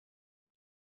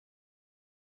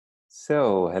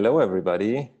So, hello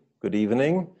everybody. Good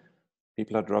evening.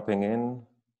 People are dropping in.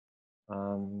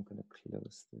 I'm going to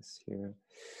close this here.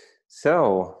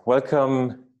 So,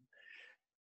 welcome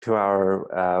to our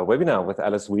webinar with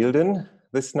Alice Whieldon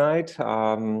this night.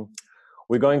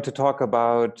 We're going to talk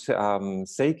about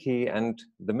Sei-ki and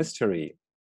the Mystery,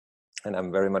 and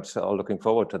I'm very much looking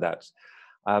forward to that.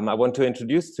 I want to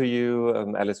introduce to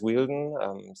you Alice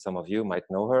Whieldon. Some of you might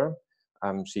know her.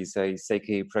 She's a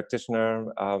Sei-ki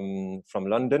practitioner from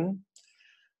London,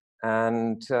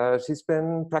 and she's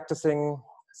been practicing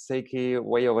Sei-ki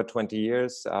way over 20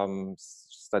 years,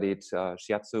 studied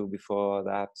Shiatsu before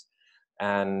that,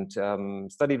 and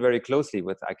studied very closely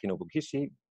with Aiki Nobukishi,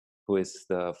 who is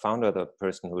the founder, the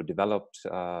person who developed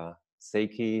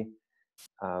Sei-ki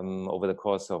over the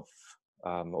course of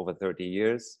over 30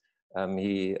 years.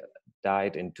 He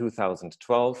died in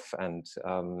 2012, and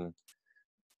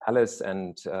Alice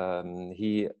and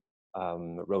he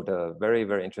wrote a very,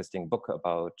 very interesting book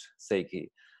about Sei-ki.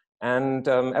 And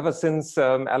ever since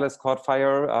Alice caught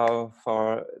fire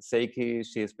for Sei-ki,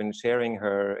 she has been sharing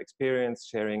her experience,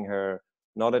 sharing her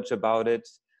knowledge about it,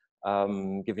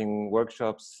 giving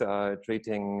workshops,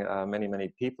 treating many,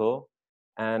 many people.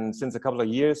 And since a couple of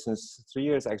years, since 3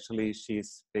 years actually,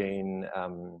 she's been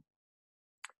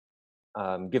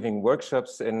giving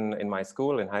workshops in my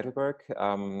school in Heidelberg,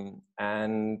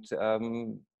 and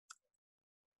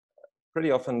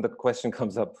pretty often the question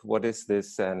comes up, what is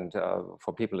this? And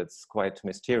for people it's quite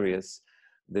mysterious,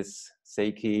 this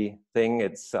Sei-ki thing.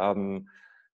 It's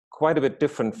quite a bit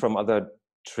different from other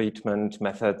treatment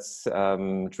methods,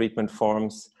 treatment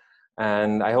forms,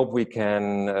 and I hope we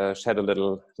can shed a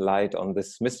little light on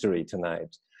this mystery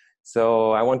tonight.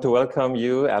 So I want to welcome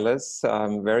you, Alice.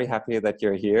 I'm very happy that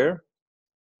you're here.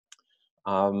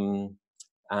 How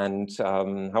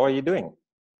are you doing?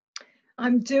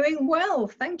 I'm doing well,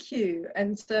 thank you.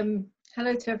 And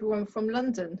hello to everyone from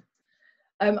London.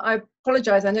 I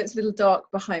apologize, I know it's a little dark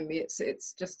behind me.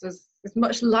 It's just as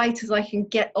much light as I can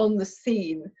get on the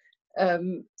scene.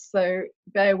 So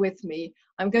bear with me.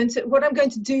 What I'm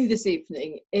going to do this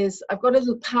evening is I've got a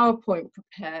little PowerPoint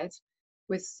prepared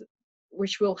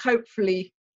which will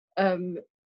hopefully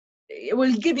it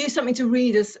will give you something to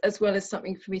read as well as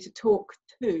something for me to talk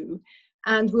to,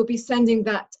 and we'll be sending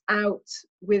that out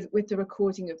with the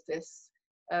recording of this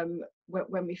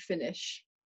when we finish.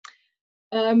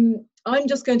 I'm going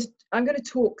to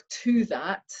talk to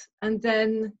that, and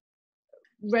then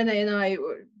Renee and I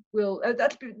will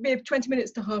that'll be 20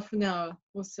 minutes to half an hour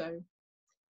or so.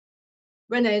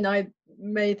 Renee and I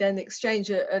may then exchange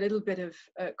a little bit of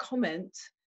comment.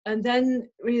 And then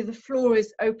really the floor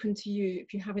is open to you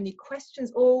if you have any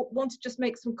questions or want to just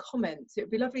make some comments. It would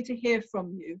be lovely to hear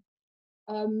from you.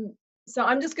 So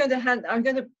I'm just going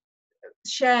to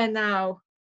share now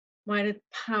my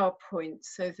PowerPoint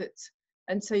so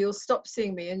you'll stop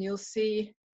seeing me and you'll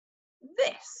see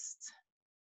this.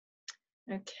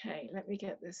 Okay, let me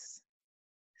get this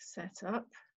set up.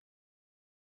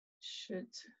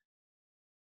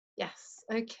 Yes,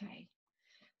 okay.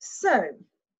 So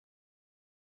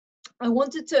I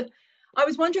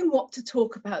was wondering what to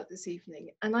talk about this evening,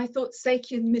 and I thought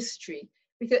Sei-ki and Mystery,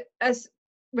 because as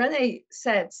Renee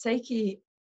said, Sei-ki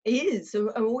is and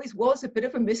always was a bit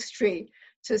of a mystery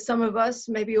to some of us,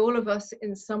 maybe all of us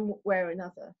in some way or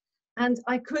another. And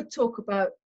I could talk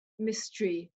about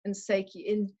mystery and Sei-ki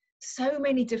in so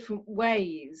many different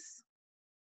ways.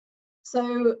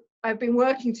 So I've been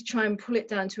working to try and pull it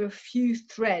down to a few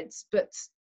threads, but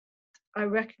I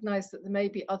recognize that there may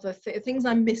be other things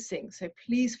I'm missing, so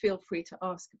please feel free to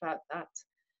ask about that.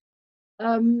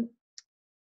 I'm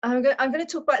going to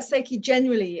talk about Sei-ki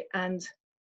generally and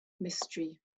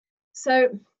mystery.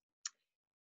 So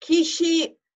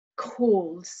Kishi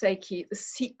called Sei-ki the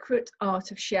secret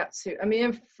art of Shiatsu. I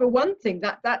mean, for one thing,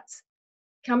 that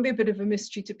can be a bit of a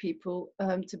mystery to people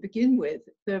to begin with,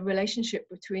 the relationship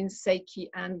between Sei-ki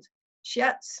and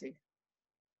Shiatsu.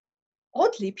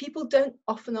 Oddly, people don't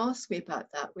often ask me about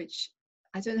that, which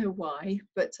I don't know why,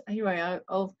 but anyway,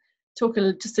 I'll talk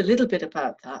just a little bit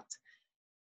about that.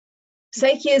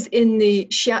 Sei-ki is in the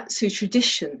Shiatsu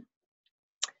tradition,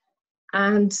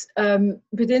 and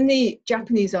within the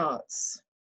Japanese arts,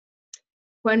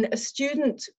 when a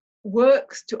student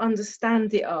works to understand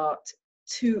the art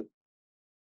to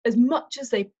as much as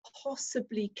they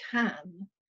possibly can,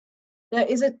 there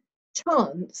is a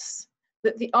chance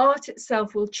that the art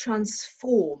itself will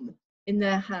transform in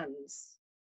their hands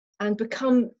and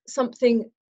become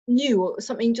something new, or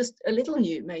something just a little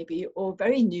new maybe, or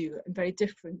very new and very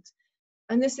different.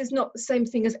 And this is not the same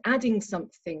thing as adding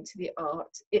something to the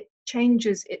art. It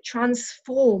changes, it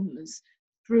transforms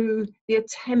through the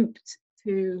attempt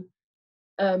to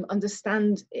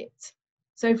understand it.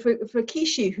 So for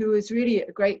Kishi, who was really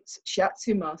a great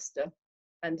Shiatsu master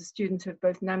and a student of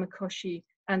both Namakoshi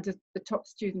and the top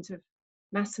student of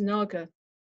Masunaga,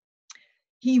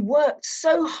 he worked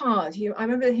so hard. I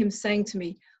remember him saying to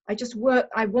me,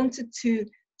 I wanted to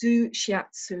do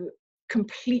Shiatsu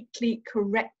completely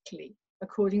correctly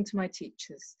according to my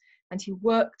teachers. And he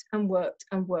worked and worked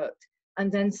and worked.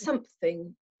 And then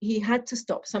he had to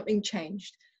stop, something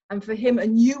changed. And for him, a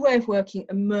new way of working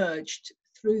emerged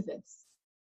through this.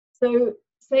 So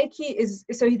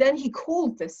he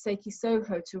called this Sei-ki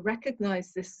Soho to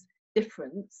recognize this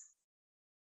difference.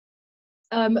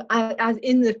 As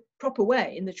in the proper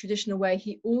way, in the traditional way,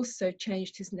 he also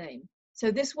changed his name. So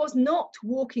this was not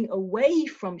walking away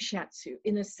from Shiatsu.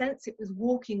 In a sense, it was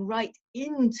walking right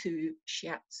into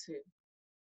Shiatsu.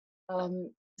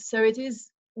 So it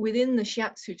is within the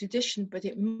Shiatsu tradition, but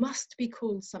it must be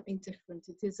called something different.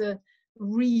 It is a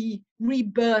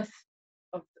rebirth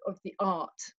of the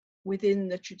art within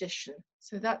the tradition.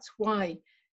 So that's why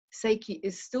Seiki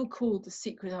is still called the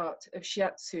secret art of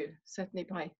Shiatsu, certainly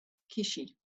by Kishi.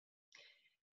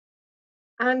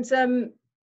 And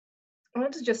I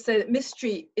want to just say that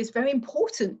mystery is very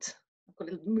important. I've got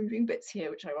little moving bits here,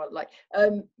 which I rather like.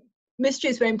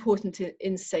 Mystery is very important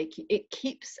in Seiki. It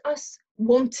keeps us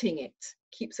wanting it,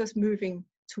 keeps us moving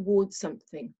towards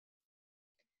something.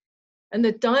 And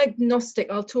the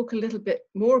diagnostic, I'll talk a little bit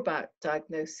more about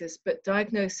diagnosis, but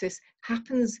diagnosis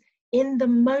happens in the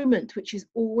moment, which is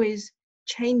always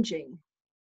changing.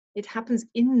 It happens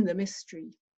in the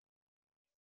mystery.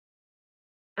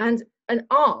 And an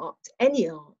art, any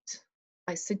art,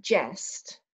 I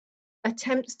suggest,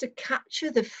 attempts to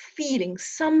capture the feeling,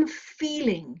 some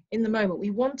feeling in the moment.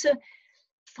 We want to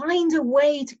find a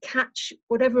way to catch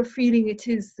whatever feeling it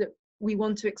is that we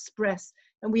want to express,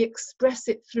 and we express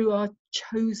it through our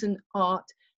chosen art.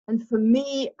 And for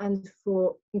me, and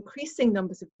for increasing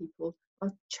numbers of people,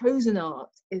 our chosen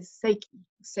art is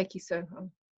Sei-ki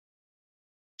Soho.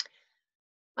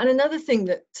 And another thing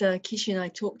that Kishi and I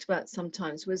talked about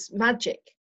sometimes was magic.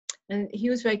 And he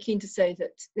was very keen to say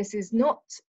that this is not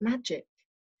magic.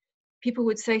 People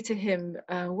would say to him,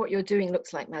 what you're doing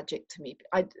looks like magic to me.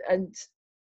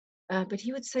 But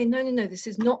he would say, no, this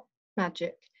is not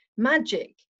magic.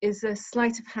 Magic is a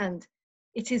sleight of hand.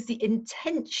 It is the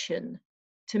intention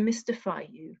to mystify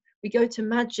you. We go to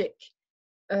magic,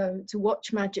 to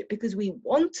watch magic, because we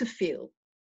want to feel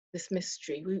this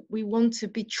mystery. We want to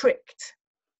be tricked.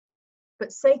 But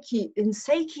in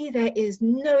Seiki, there is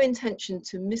no intention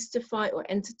to mystify or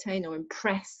entertain or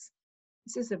impress.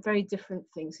 This is a very different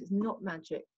thing. This is not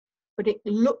magic, but it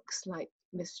looks like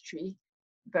mystery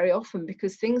very often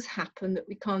because things happen that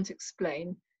we can't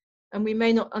explain and we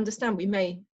may not understand. We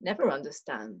may never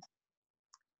understand.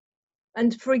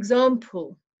 And for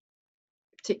example,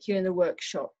 particularly in the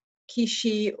workshop,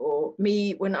 Kishi or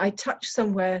me, when I touch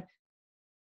somewhere,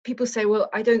 people say, well,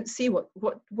 I don't see what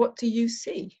do you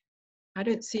see? I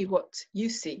don't see what you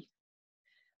see.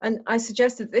 And I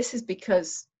suggest that this is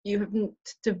because you haven't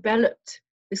developed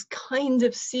this kind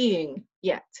of seeing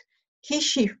yet.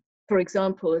 Kishi, for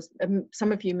example, as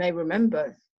some of you may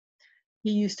remember,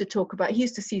 he used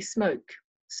to see smoke.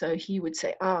 So he would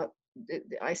say,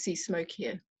 I see smoke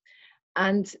here.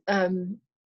 And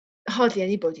hardly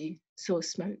anybody saw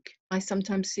smoke. I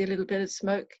sometimes see a little bit of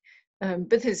smoke. But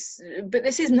this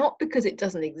is not because it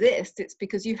doesn't exist. It's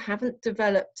because you haven't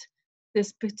developed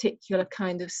this particular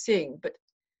kind of seeing. But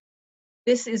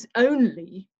this is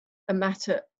only a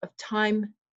matter of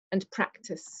time and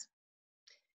practice.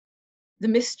 The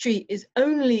mystery is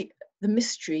only the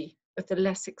mystery of the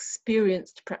less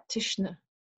experienced practitioner.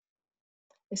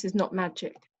 This is not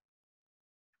magic.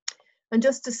 And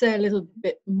just to say a little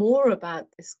bit more about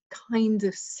this kind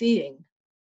of seeing,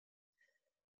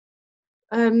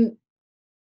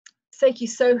 Sei-ki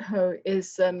Soho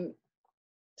is,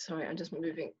 sorry, I'm just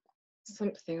moving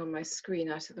something on my screen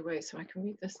out of the way so I can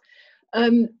read this.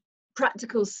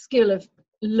 Practical skill of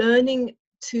learning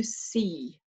to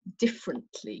see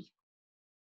differently.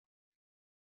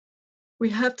 We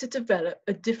have to develop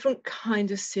a different kind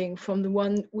of seeing from the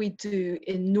one we do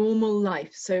in normal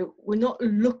life. So we're not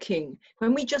looking,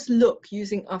 when we just look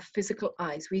using our physical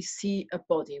eyes, we see a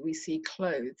body, we see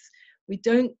clothes. We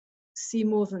don't see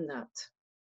more than that.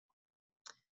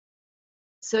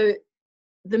 So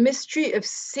the mystery of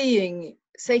seeing,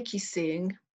 Sei-ki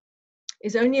seeing,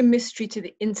 is only a mystery to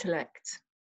the intellect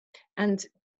and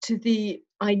to the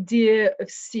idea of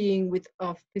seeing with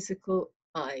our physical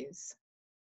eyes.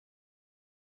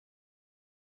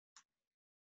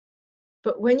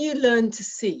 But when you learn to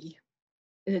see,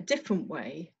 in a different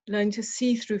way, learning to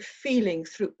see through feeling,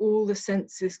 through all the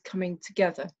senses coming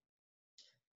together,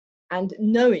 and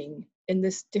knowing in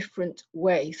this different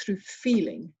way through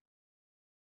feeling.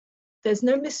 There's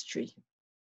no mystery.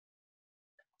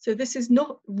 So this is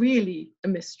not really a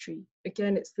mystery.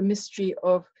 Again, it's the mystery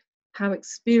of how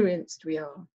experienced we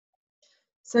are.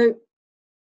 So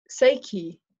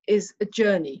Sei-ki is a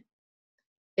journey.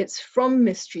 It's from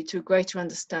mystery to a greater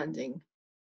understanding,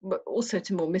 but also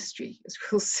to more mystery, as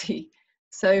we'll see.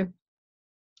 So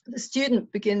the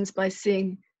student begins by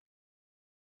seeing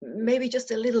maybe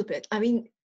just a little bit. I mean,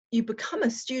 you become a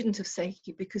student of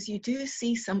Sei-ki because you do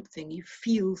see something, you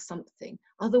feel something.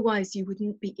 Otherwise, you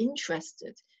wouldn't be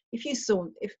interested. If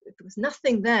there was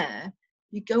nothing there,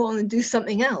 you go on and do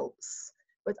something else.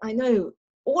 But I know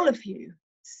all of you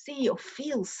see or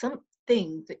feel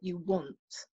something that you want.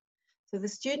 So the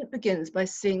student begins by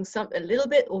seeing a little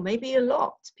bit or maybe a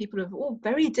lot. People are all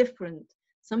very different.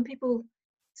 Some people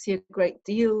see a great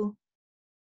deal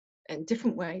in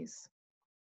different ways.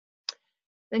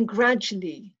 Then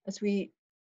gradually, as we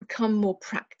become more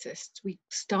practiced, we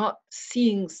start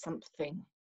seeing something.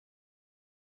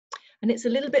 And it's a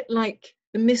little bit like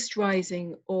the mist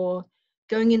rising or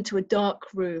going into a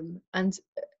dark room. And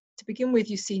to begin with,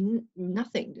 you see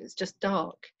nothing, it's just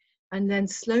dark. And then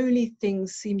slowly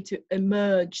things seem to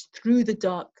emerge through the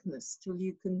darkness till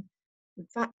you can, in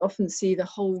fact, often see the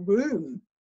whole room.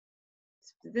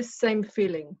 This same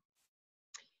feeling.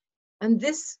 And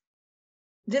this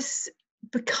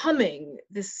becoming,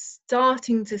 this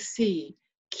starting to see,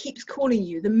 keeps calling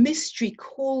you. The mystery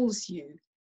calls you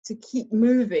to keep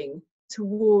moving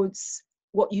towards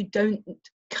what you don't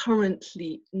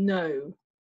currently know.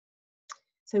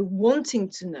 So wanting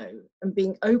to know and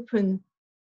being open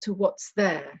to what's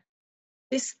there.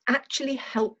 This actually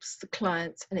helps the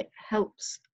clients and it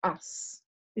helps us.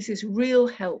 This is real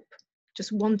help,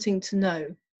 just wanting to know.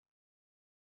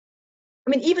 I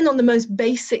mean, even on the most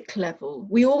basic level,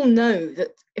 we all know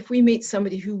that if we meet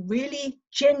somebody who really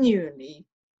genuinely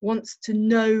wants to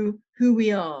know who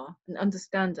we are and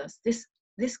understand us,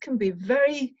 this can be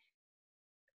very,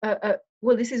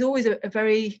 well, this is always a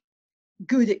very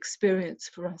good experience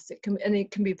for us. It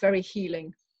can be very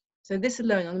healing. So this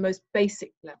alone on the most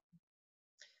basic level.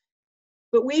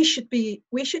 But we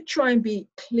should try and be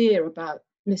clear about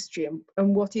mystery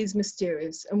and what is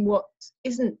mysterious and what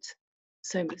isn't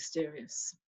so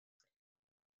mysterious.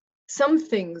 Some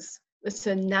things that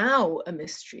are now a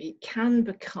mystery can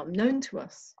become known to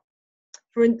us.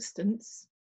 For instance,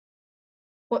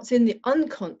 what's in the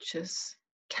unconscious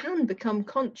can become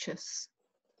conscious.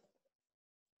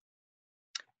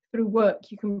 Through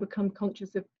work, you can become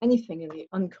conscious of anything in the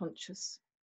unconscious.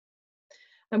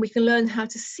 And we can learn how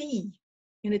to see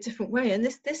in a different way. And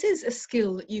this is a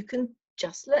skill that you can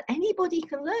just learn. Anybody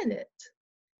can learn it.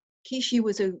 Kishi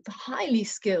was highly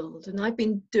skilled, and I've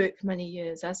been doing it for many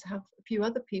years, as have a few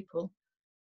other people.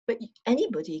 But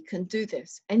anybody can do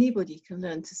this. Anybody can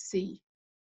learn to see.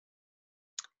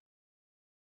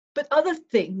 But other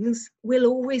things will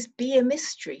always be a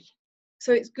mystery.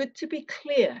 So it's good to be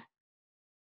clear.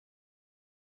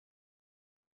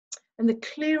 And the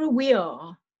clearer we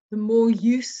are, the more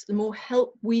use, the more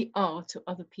help we are to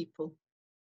other people.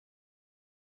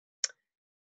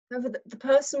 However, the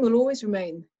person will always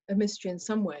remain a mystery in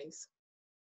some ways.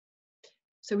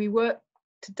 So we work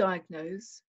to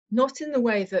diagnose, not in the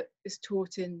way that is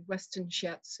taught in Western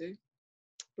Shiatsu,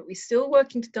 but we're still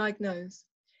working to diagnose.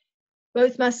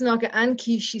 Both Masunaga and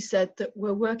Kishi said that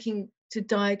we're working to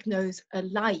diagnose a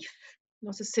life,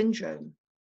 not a syndrome.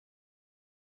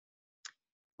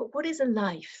 But what is a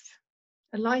life?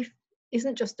 A life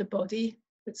isn't just a body.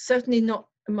 It's certainly not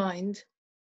a mind.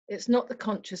 It's not the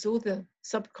conscious or the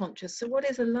subconscious. So what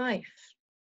is a life?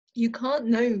 You can't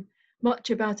know much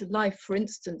about a life, for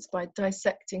instance, by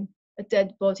dissecting a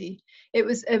dead body. It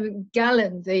was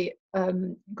Galen, the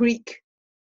Greek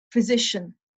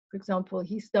physician, for example,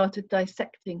 he started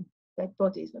dissecting dead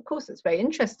bodies. And of course, it's very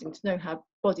interesting to know how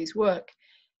bodies work.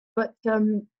 But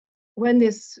when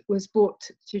this was brought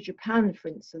to Japan, for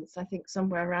instance, I think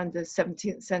somewhere around the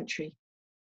 17th century,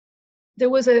 there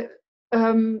was a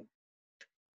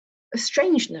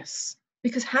strangeness,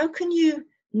 because how can you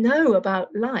know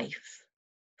about life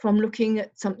from looking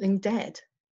at something dead?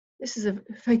 This is a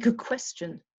very good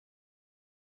question.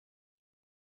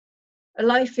 A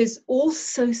life is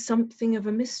also something of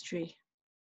a mystery,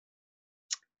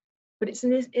 but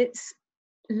it's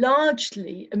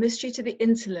largely a mystery to the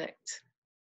intellect.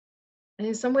 And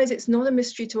in some ways, it's not a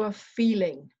mystery to our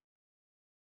feeling.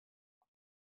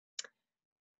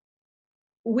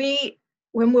 We,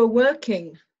 when we're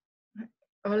working,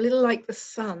 are a little like the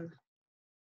sun.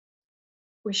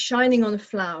 we're shining on a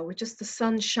flower. We're just the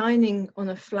sun shining on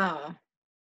a flower.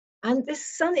 And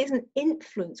this sun is an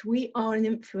influence. We are an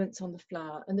influence on the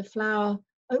flower, and the flower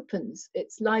opens.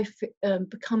 Its life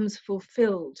becomes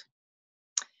fulfilled.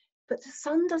 But the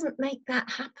sun doesn't make that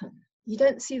happen. You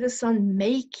don't see the sun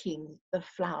making the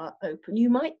flower open. You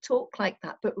might talk like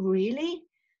that, but really,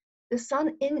 the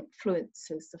sun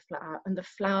influences the flower, and the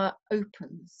flower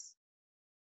opens.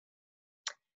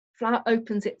 Flower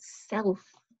opens itself.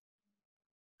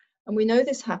 And we know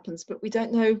this happens, but we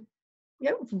don't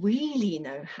really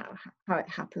know how it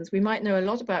happens. We might know a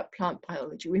lot about plant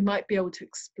biology. We might be able to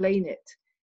explain it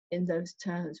in those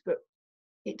terms, but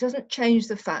it doesn't change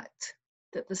the fact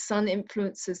that the sun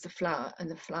influences the flower and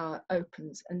the flower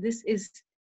opens. And this is,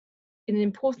 in an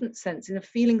important sense, in a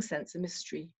feeling sense, a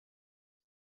mystery.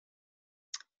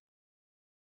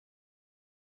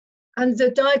 And the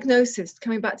diagnosis,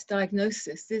 coming back to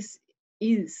diagnosis, this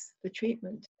is the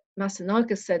treatment.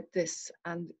 Masunaga said this,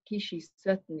 and Kishi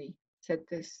certainly said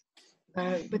this,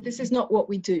 but this is not what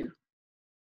we do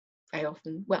very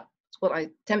often. Well, it's what I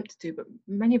attempt to do, but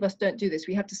many of us don't do this.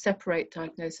 We have to separate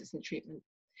diagnosis and treatment.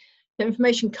 The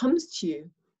information comes to you,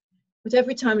 but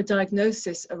every time a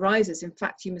diagnosis arises, in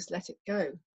fact, you must let it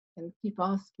go and keep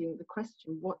asking the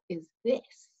question, what is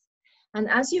this? And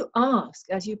as you ask,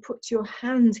 as you put your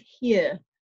hand here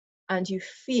and you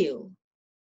feel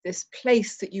this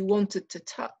place that you wanted to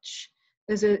touch,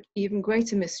 there's an even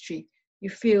greater mystery. You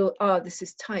feel, this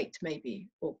is tight maybe,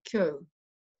 or kyo.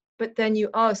 But then you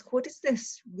ask, what is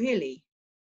this really?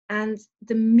 And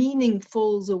the meaning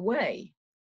falls away.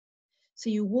 So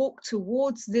you walk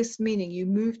towards this meaning, you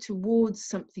move towards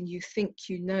something you think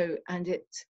you know, and it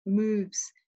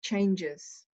moves,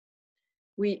 changes.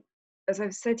 As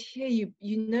I've said here,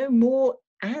 you know more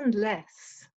and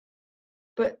less,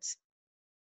 but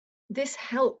this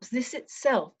helps, this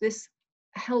itself, this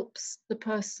helps the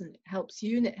person, it helps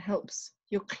you, and it helps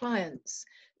your clients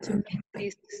to make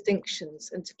these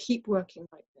distinctions and to keep working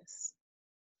like this.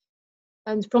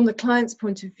 And from the client's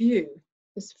point of view,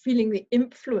 is feeling the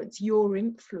influence, your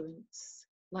influence,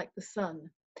 like the sun.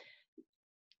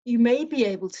 You may be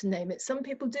able to name it. Some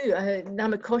people do.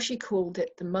 Namakoshi called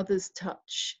it the mother's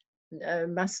touch.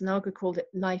 Masunaga called it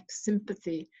life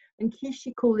sympathy, and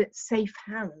Kishi called it safe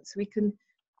hands. We can,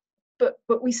 but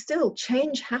we still,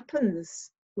 change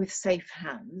happens with safe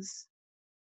hands.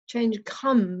 Change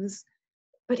comes,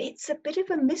 but it's a bit of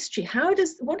a mystery.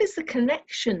 What is the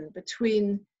connection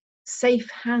between safe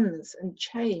hands and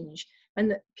change? And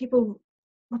that people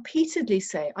repeatedly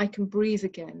say, I can breathe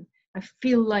again. I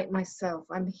feel like myself.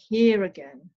 I'm here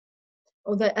again.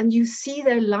 And you see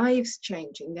their lives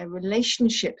changing, their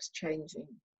relationships changing.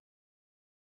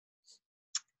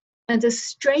 And a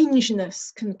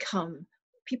strangeness can come.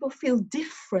 People feel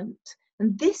different.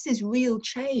 And this is real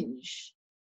change.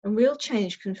 And real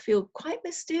change can feel quite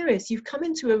mysterious. You've come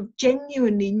into a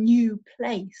genuinely new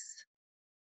place.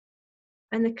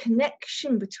 And the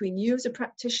connection between you as a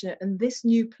practitioner and this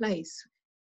new place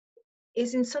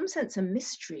is in some sense a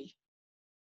mystery.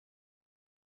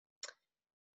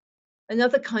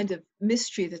 Another kind of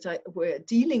mystery that we're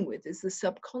dealing with is the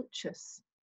subconscious.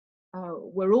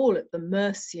 We're all at the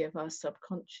mercy of our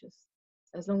subconscious,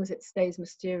 as long as it stays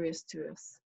mysterious to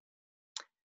us.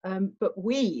 But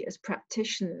we as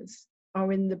practitioners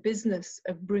are in the business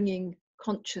of bringing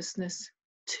consciousness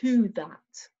to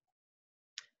that.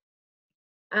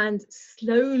 And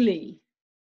slowly,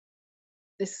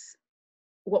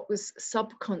 what was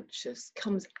subconscious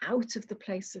comes out of the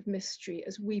place of mystery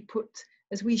as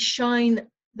we shine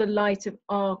the light of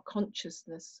our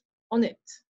consciousness on it.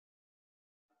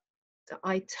 So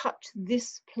I touch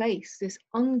this place, this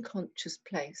unconscious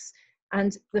place,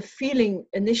 and the feeling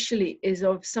initially is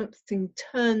of something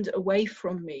turned away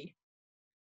from me.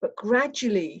 But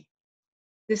gradually,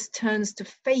 this turns to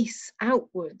face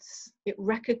outwards. It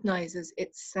recognizes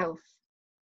itself.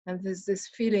 And there's this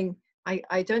feeling,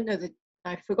 I don't know that,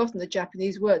 I've forgotten the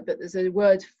Japanese word, but there's a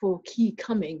word for ki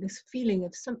coming, this feeling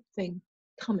of something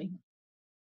coming.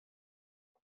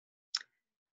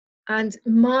 And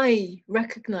my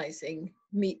recognizing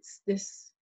meets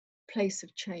this place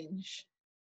of change.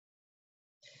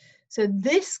 So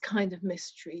this kind of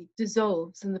mystery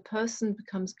dissolves and the person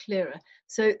becomes clearer.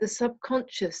 So the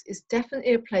subconscious is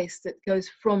definitely a place that goes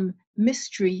from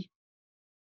mystery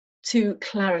to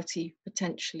clarity,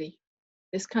 potentially.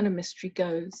 This kind of mystery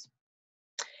goes.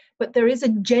 But there is a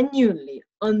genuinely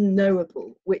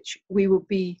unknowable, which we will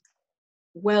be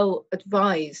well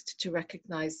advised to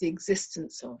recognize the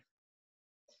existence of.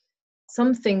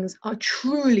 Some things are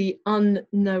truly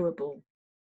unknowable.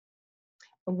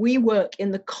 And we work in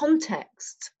the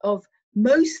context of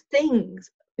most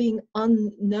things being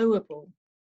unknowable.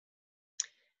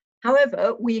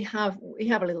 However, we have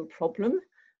a little problem.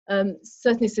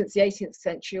 Certainly since the 18th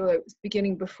century, or it was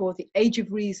beginning before the Age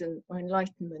of Reason or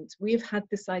Enlightenment, we have had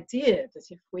this idea that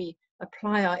if we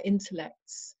apply our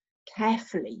intellects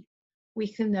carefully, we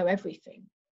can know everything.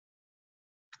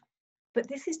 But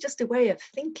this is just a way of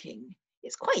thinking.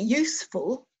 It's quite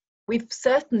useful. We've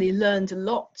certainly learned a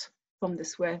lot from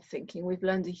this way of thinking. We've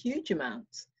learned a huge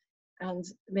amount. And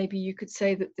maybe you could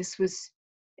say that this was,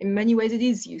 in many ways, it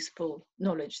is useful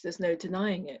knowledge. There's no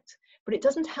denying it. But it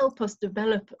doesn't help us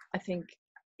develop, I think,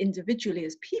 individually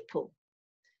as people.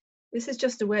 This is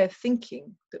just a way of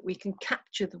thinking that we can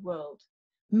capture the world.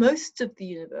 Most of the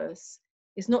universe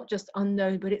is not just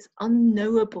unknown, but it's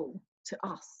unknowable to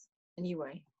us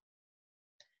anyway.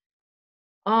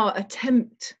 Our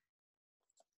attempt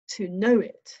to know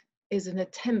it is an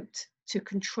attempt to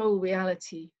control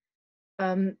reality.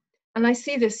 And I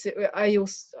see this, I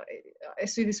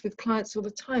see this with clients all the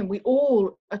time. We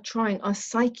all are trying, our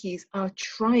psyches are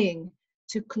trying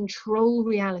to control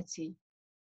reality.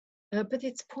 But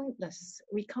it's pointless.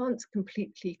 We can't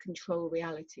completely control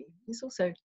reality. It's also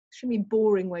an extremely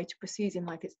boring way to proceed in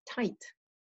life. It's tight.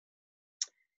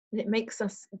 And it makes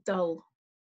us dull.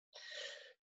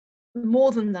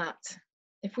 More than that,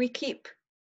 if we keep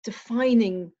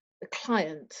defining the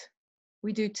client,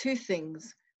 we do two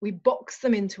things. We box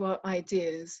them into our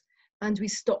ideas and we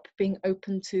stop being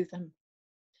open to them.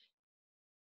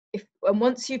 And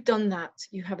once you've done that,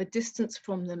 you have a distance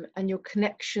from them and your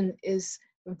connection is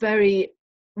very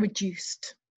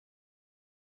reduced.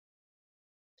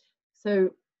 So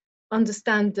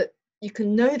understand that you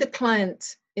can know the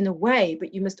client in a way,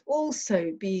 but you must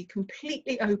also be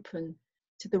completely open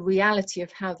to the reality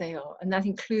of how they are. And that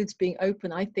includes being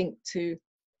open, I think, to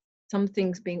some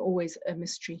things being always a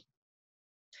mystery.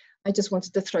 I just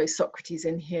wanted to throw Socrates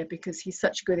in here because he's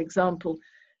such a good example.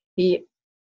 He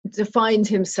defined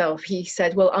himself. He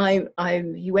said, well,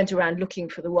 he went around looking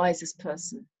for the wisest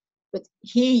person, but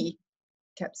he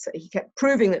kept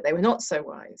proving that they were not so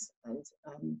wise.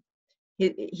 And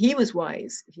he was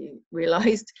wise, he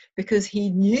realized, because he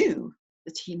knew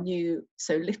that he knew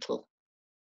so little.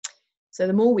 So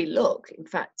the more we look, in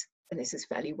fact, and this is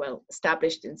fairly well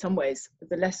established in some ways,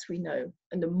 the less we know,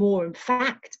 and the more, in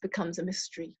fact, becomes a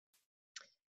mystery.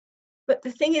 But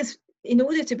the thing is, in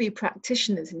order to be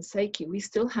practitioners in Sei-ki, we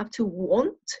still have to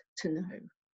want to know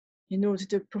in order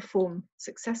to perform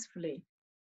successfully.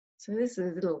 So this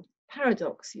is a little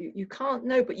paradox. You can't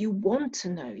know, but you want to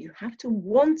know. You have to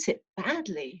want it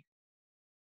badly.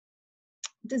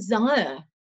 Desire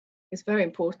is very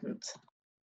important.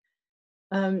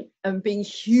 And being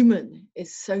human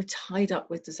is so tied up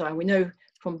with desire. We know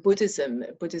from Buddhism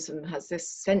has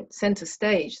this center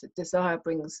stage that desire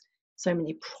brings so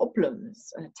many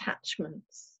problems and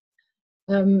attachments.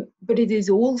 But it is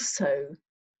also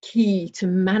key to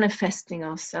manifesting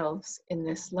ourselves in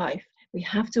this life. We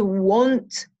have to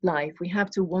want life. We have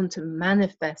to want to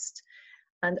manifest.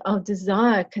 And our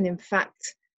desire can, in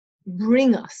fact,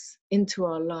 bring us into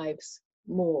our lives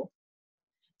more.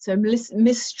 So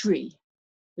mystery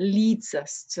leads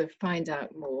us to find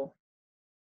out more.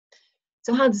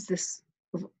 So how does this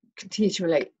continue to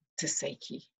relate to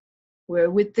Sei-ki? We're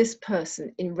with this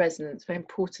person in resonance, very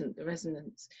important, the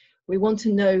resonance. We want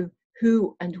to know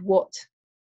who and what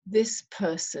this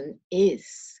person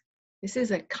is. This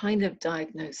is a kind of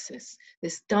diagnosis,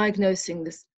 this diagnosing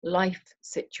this life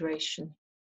situation.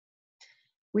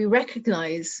 We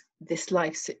recognize this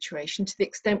life situation to the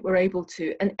extent we're able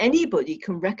to, and anybody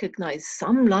can recognize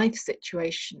some life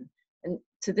situation. And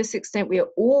to this extent, we are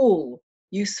all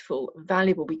useful,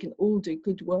 valuable. We can all do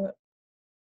good work.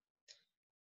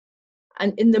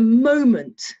 And in the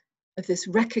moment of this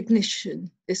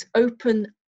recognition, this open,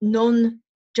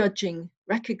 non-judging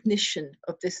recognition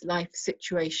of this life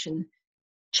situation,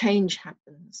 change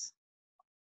happens.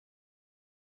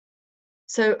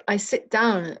 So I sit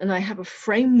down and I have a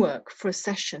framework for a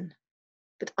session,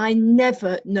 but I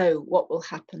never know what will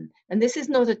happen. And this is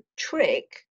not a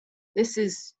trick, this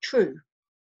is true.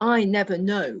 I never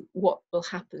know what will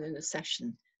happen in a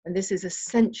session, and this is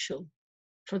essential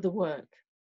for the work.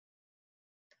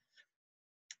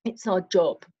 It's our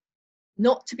job,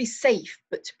 not to be safe,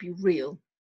 but to be real.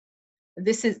 And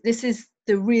this is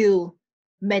the real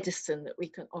medicine that we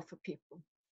can offer people.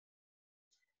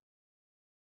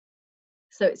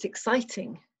 So it's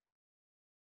exciting.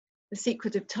 The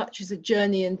secret of touch is a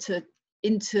journey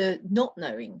into not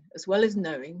knowing as well as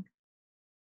knowing.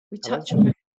 We touch.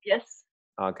 Yes.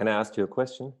 Can I ask you a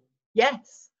question?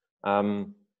 Yes.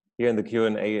 Here in the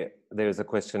Q&A, there's a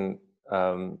question,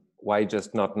 why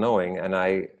just not knowing? And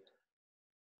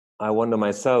I wonder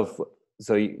myself,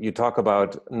 so you talk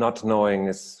about not knowing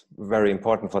is very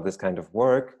important for this kind of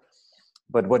work,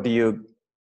 but what do you,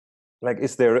 like,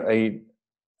 is there a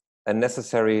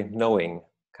necessary knowing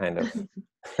kind of?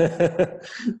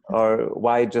 Or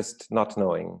why just not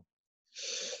knowing?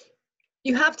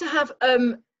 You have to have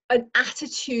an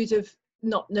attitude of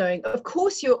not knowing. Of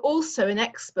course, you're also an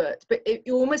expert, but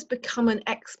you almost become an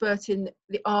expert in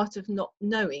the art of not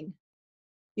knowing.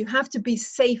 You have to be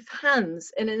safe hands,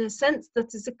 and in a sense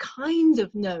that is a kind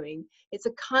of knowing. It's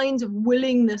a kind of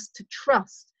willingness to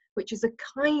trust, which is a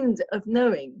kind of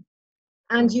knowing.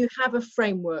 And you have a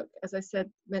framework, as I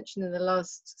mentioned in the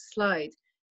last slide.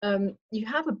 You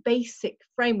have a basic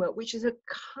framework, which is a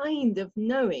kind of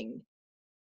knowing.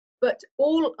 But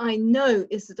all I know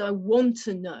is that I want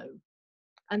to know,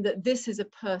 and that this is a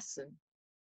person.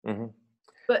 Mm-hmm.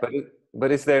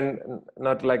 But is there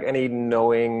not like any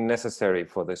knowing necessary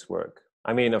for this work?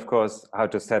 I mean, of course, how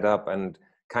to set up and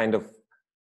kind of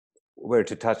where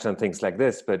to touch on things like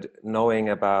this, but knowing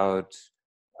about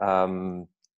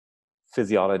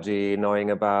physiology,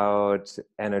 knowing about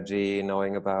energy,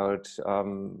 knowing about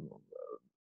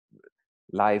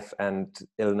life and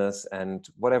illness and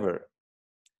whatever.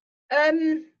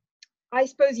 I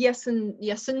suppose yes and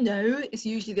no is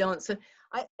usually the answer.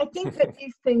 I think that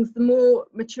these things, the more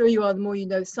mature you are, the more you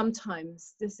know.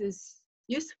 Sometimes this is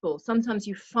useful. Sometimes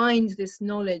you find this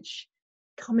knowledge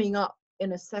coming up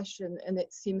in a session and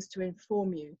it seems to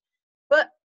inform you. But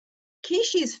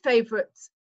Kishi's favorite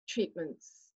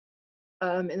treatments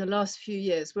in the last few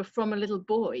years were from a little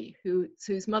boy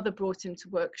whose mother brought him to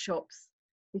workshops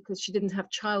because she didn't have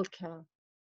childcare.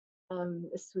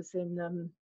 This was in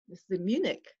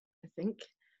Munich, I think.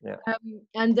 Yeah.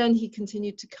 And then he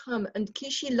continued to come, and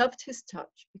Kishi loved his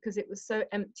touch because it was so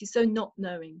empty, so not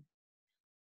knowing.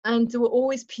 And there were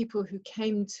always people who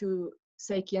came to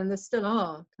Sei-ki, and there still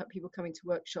are people coming to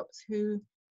workshops who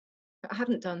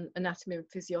haven't done anatomy and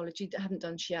physiology, haven't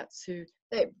done Shiatsu.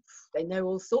 They know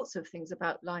all sorts of things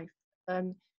about life.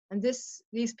 And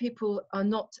these people are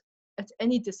not at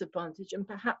any disadvantage, and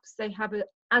perhaps they have an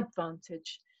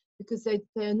advantage because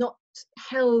they're not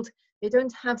held. They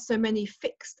don't have so many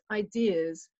fixed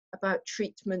ideas about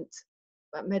treatment,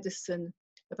 about medicine,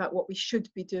 about what we should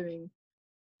be doing.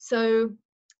 So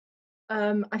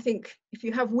I think if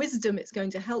you have wisdom, it's going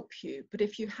to help you. But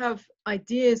if you have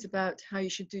ideas about how you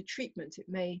should do treatment, it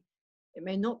may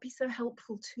not be so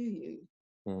helpful to you.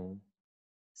 Mm.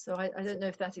 So I don't know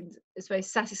if that is a very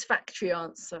satisfactory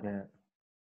answer. Yeah.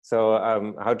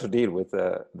 So how to deal with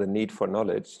the need for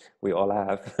knowledge we all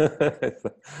have?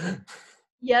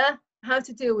 Yeah, how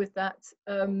to deal with that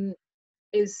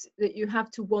is that you have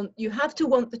to want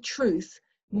the truth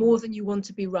more than you want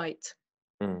to be right.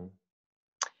 Mm.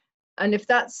 And if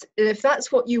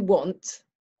that's what you want,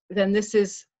 then this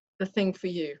is the thing for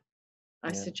you,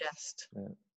 I suggest. Yeah.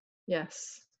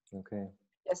 Yes. Okay.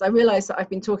 Yes, I realize that I've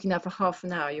been talking now for half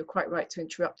an hour. You're quite right to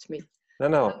interrupt me.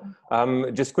 No.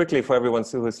 Just quickly for everyone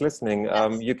who is listening,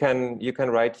 yes. You can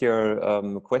write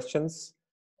your questions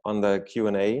on the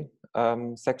Q&A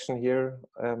section here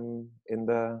in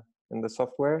the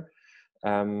software,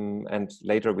 and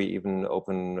later we even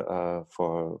open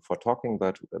for talking.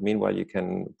 But meanwhile, you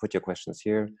can put your questions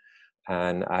here,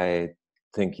 and I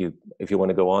think if you want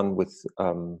to go on with.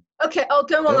 Okay, I'll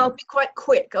go on. I'll be quite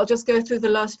quick. I'll just go through the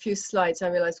last few slides. I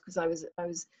realized because I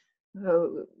was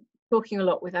talking a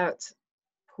lot without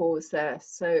pause there.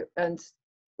 So, and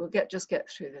we'll just get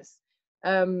through this.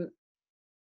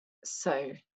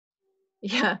 So,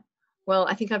 yeah. Well,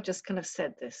 I think I've just kind of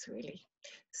said this really.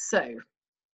 So,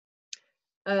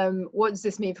 what does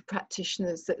this mean for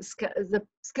practitioners? That the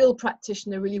skilled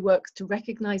practitioner really works to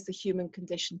recognize the human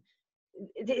condition.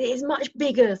 It is much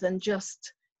bigger than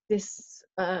just this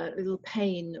little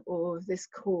pain or this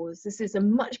cause. This is a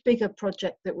much bigger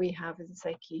project that we have in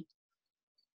Sei-ki.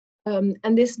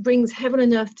 And this brings heaven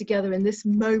and earth together in this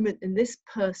moment, in this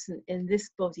person, in this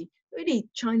body. Really,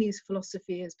 Chinese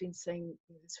philosophy has been saying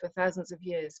this for thousands of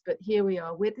years, but here we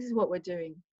are. This is what we're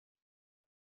doing.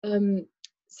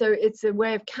 So it's a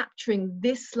way of capturing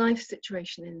this life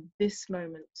situation in this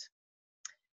moment.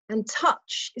 And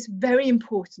touch is very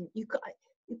important.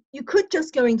 You could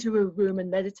just go into a room and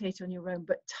meditate on your own,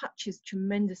 but touch is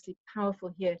tremendously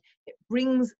powerful here. It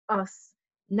brings us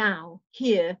now,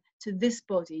 here, to this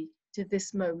body, to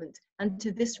this moment, and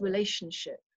to this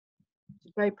relationship.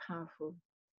 It's very powerful.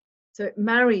 So it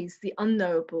marries the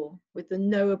unknowable with the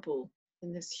knowable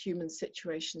in this human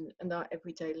situation and our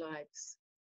everyday lives.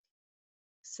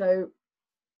 So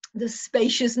the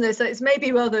spaciousness, it's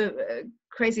maybe rather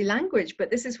crazy language, but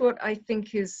this is what I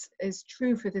think is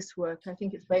true for this work. I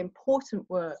think it's very important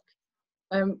work.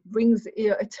 brings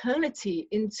eternity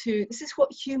into, this is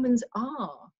what humans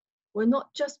are. We're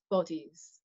not just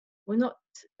bodies. We're not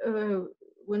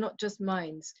just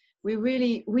minds.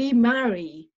 We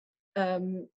marry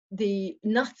the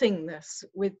nothingness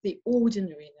with the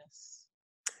ordinariness.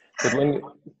 But when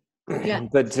Yeah.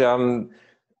 but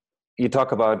you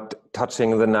talk about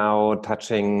touching the now,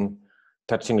 touching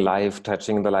life,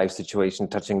 touching the life situation,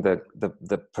 touching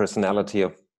the personality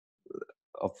of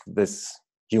this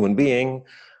human being,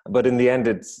 but in the end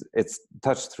it's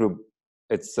touched through,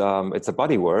 it's a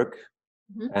body work.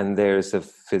 Mm-hmm. And there's a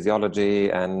physiology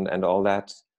and all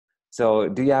that. So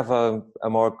do you have a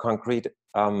more concrete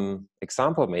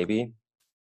example maybe?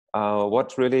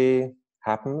 What really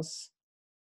happens?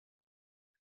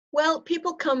 Well,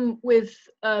 people come with,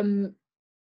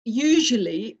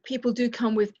 usually people do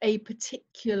come with a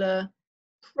particular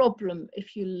problem,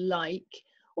 if you like.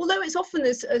 Although it's often,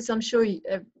 as I'm sure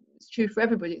it's true for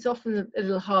everybody, it's often a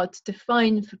little hard to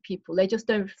define for people. They just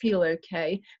don't feel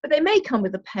okay, but they may come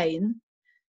with a pain.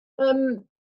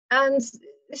 And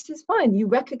this is fine. You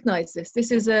recognize this.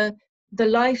 This is the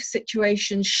life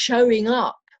situation showing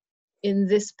up in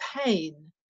this pain.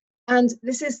 And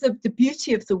this is the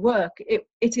beauty of the work.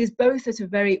 It is both at a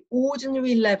very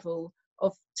ordinary level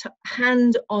of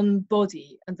hand on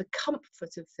body, and the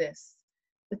comfort of this,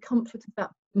 the comfort of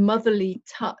that motherly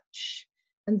touch.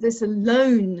 And this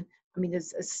alone, I mean,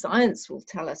 as science will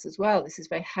tell us as well, this is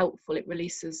very helpful. It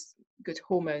releases good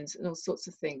hormones and all sorts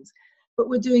of things. But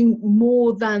we're doing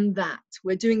more than that.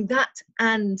 We're doing that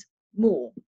and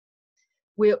more.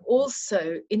 We're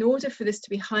also, in order for this to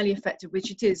be highly effective, which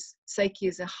it is, Sei-ki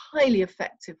is a highly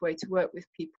effective way to work with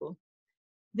people.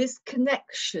 This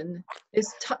connection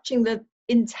is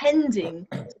intending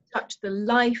to touch the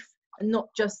life and not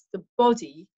just the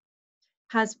body,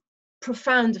 has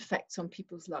profound effects on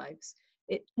people's lives.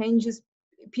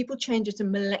 People change at a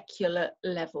molecular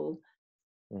level.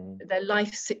 Their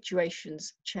life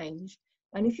situations change.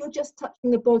 And if you're just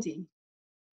touching the body,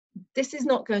 this is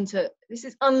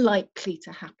unlikely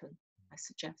to happen, I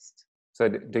suggest. So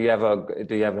do you have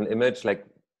an image, like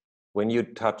when you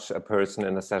touch a person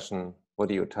in a session, what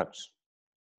do you touch?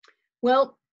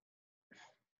 Well,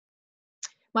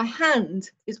 my hand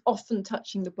is often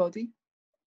touching the body,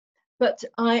 but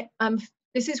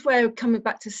this is where I'm coming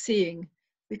back to seeing,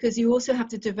 because you also have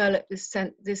to develop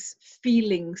this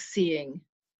feeling seeing.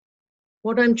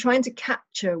 What I'm trying to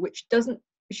capture, which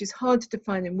is hard to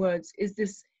define in words, is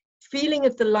this feeling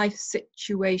of the life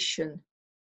situation,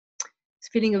 this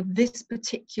feeling of this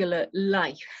particular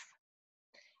life.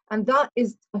 And that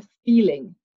is a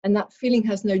feeling, and that feeling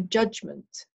has no judgment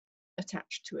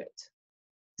attached to it.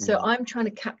 So I'm trying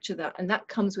to capture that, and that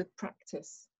comes with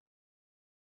practice.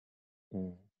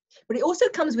 But it also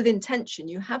comes with intention.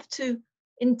 You have to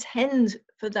intend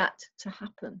for that to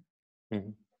happen.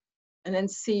 And then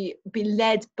be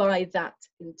led by that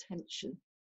intention.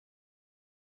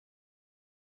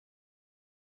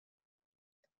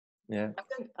 Yeah.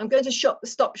 I'm going to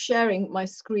stop sharing my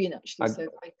screen actually, so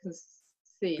I can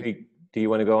see. Do you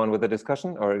want to go on with the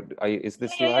discussion, or is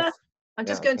this the last? Yeah. I'm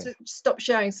just going to stop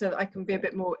sharing so that I can be a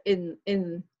bit more in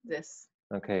this.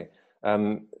 Okay.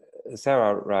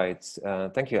 Sarah writes,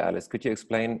 thank you, Alice. Could you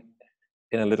explain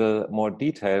in a little more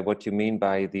detail what you mean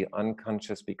by the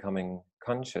unconscious becoming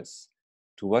conscious?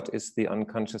 To what is the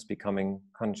unconscious becoming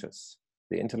conscious?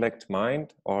 The intellect,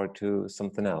 mind, or to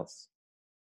something else?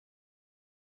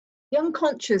 The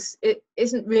unconscious, it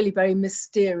isn't really very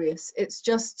mysterious. It's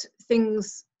just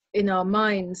things in our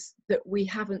minds that we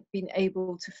haven't been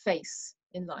able to face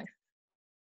in life.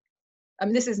 I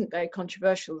mean, this isn't very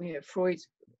controversial. Freud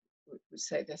would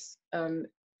say this. But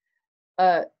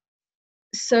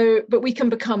we can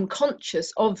become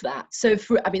conscious of that. So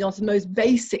on the most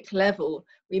basic level,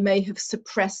 we may have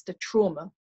suppressed a trauma,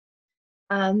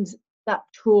 and that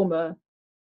trauma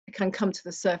can come to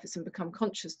the surface and become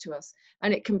conscious to us.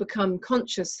 And it can become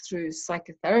conscious through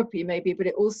psychotherapy maybe, but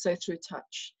it also through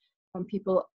touch. And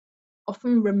people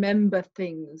often remember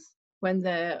things when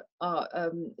they are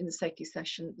in the Sei-ki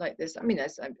session like this. I mean,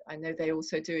 as I know they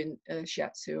also do in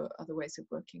Shiatsu or other ways of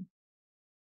working.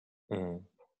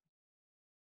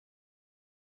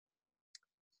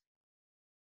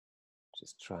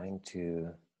 Just trying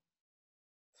to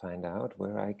find out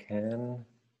where I can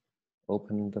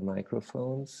open the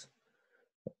microphones.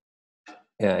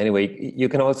 Yeah, anyway, you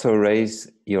can also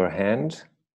raise your hand.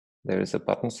 There is a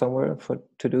button somewhere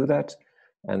to do that.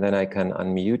 And then I can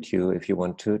unmute you if you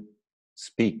want to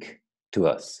speak to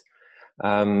us.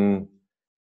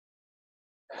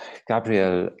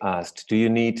 Gabriel asked, do you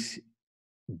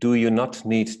not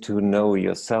need to know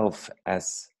yourself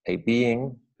as a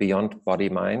being beyond body,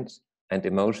 mind, and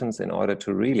emotions in order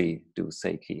to really do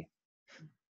Sei-ki?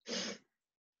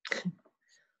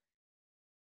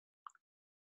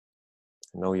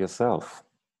 Know yourself.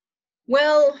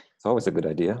 Well, it's always a good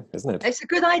idea, isn't it? It's a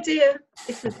good idea.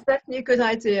 It's definitely a good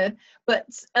idea. But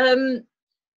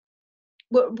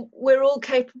we're all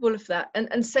capable of that.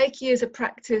 And Sei-ki is a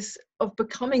practice of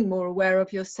becoming more aware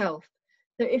of yourself.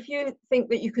 So if you think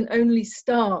that you can only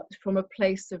start from a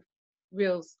place of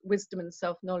real wisdom and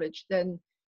self-knowledge, then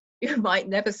you might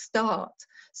never start.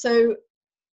 So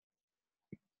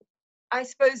I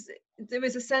suppose there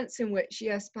is a sense in which,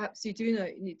 yes, perhaps you do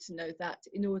need to know that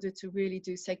in order to really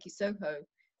do Sei-ki Soho.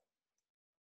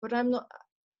 But I'm not.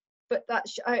 But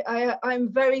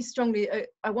I'm very strongly.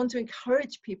 I want to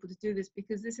encourage people to do this,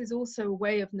 because this is also a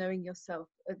way of knowing yourself.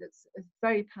 It's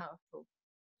very powerful.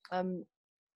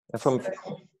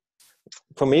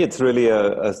 For me, it's really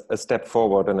a step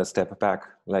forward and a step back.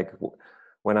 Like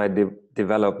when I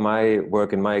develop my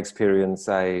work and my experience,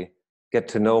 I get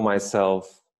to know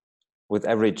myself with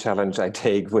every challenge I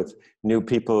take, with new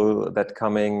people that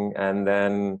coming, and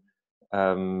then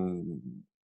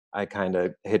I kind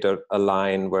of hit a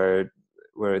line where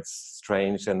it's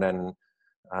strange, and then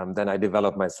I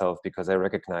develop myself because I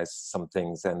recognize some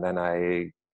things, and then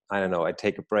I don't know, I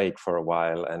take a break for a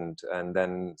while, and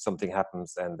then something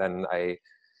happens, and then I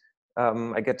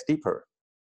get deeper,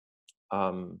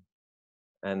 and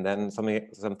then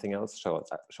something else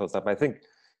shows up. I think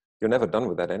you're never done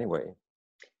with that anyway.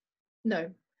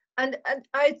 No, and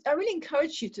I really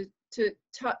encourage you to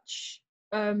touch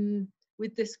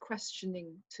with this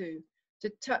questioning too, to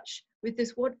touch with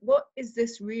this, what is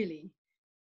this really?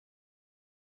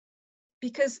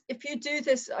 Because if you do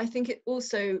this, I think it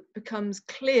also becomes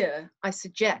clear, I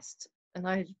suggest, and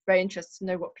I'm very interested to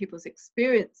know what people's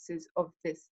experiences of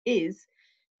this is,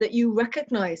 that you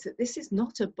recognize that this is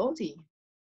not a body.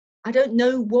 I don't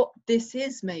know what this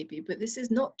is, maybe, but this is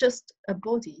not just a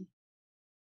body.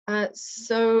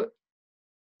 So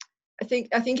I think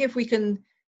if we can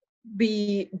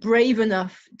be brave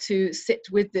enough to sit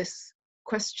with this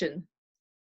question,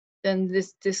 then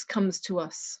this comes to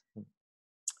us.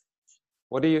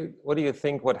 What do you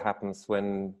think? What happens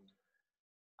when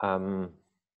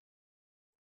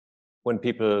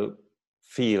people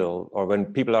feel, or when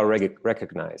people are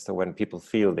recognized, or when people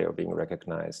feel they're being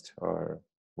recognized, or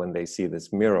when they see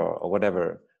this mirror or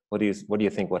whatever? What do you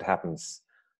think? What happens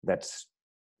that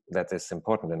is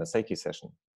important in a Sei-ki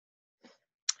session?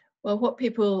 Well, what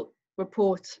people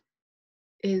report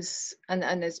is, and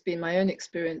it's been my own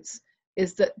experience,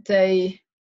 is that they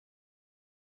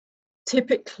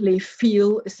typically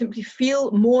simply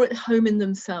feel more at home in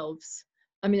themselves.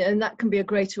 I mean, and that can be a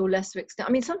greater or lesser extent.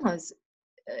 I mean, sometimes,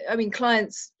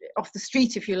 clients off the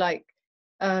street, if you like,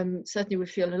 certainly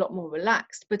would feel a lot more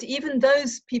relaxed. But even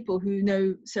those people who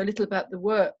know so little about the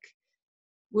work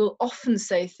will often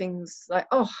say things like,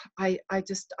 "Oh,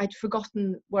 I'd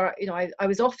forgotten where, I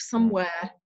was off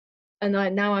somewhere, and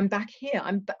now I'm back here.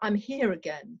 I'm here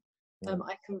again.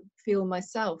 I can feel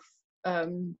myself."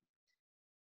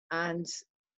 And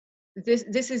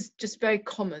this is just very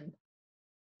common.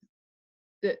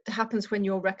 That happens when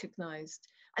you're recognized.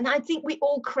 And I think we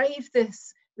all crave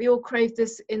this. We all crave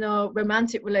this in our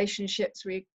romantic relationships.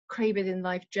 We crave it in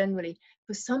life generally,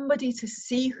 for somebody to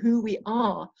see who we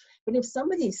are. But if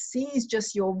somebody sees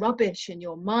just your rubbish and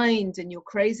your mind and your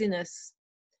craziness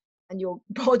and your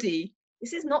body,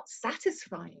 this is not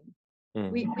satisfying.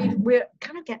 We're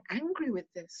kind of get angry with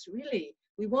this, really.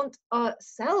 We want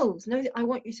ourselves. No, I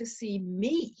want you to see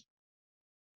me.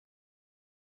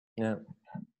 Yeah.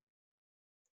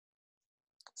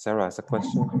 Sarah has a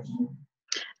question.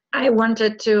 I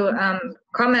wanted to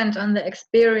comment on the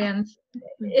experience.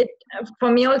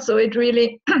 For me also, it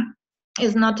really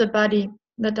is not a body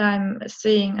that I'm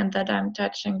seeing and that I'm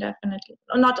touching, definitely.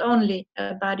 Not only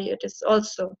a body, it is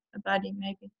also a body,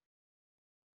 maybe.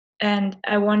 And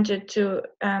I wanted to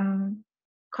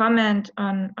comment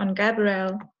on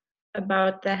Gabrielle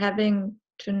about the having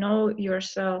to know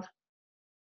yourself.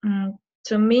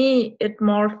 To me, it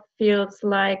more feels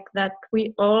like that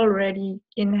we already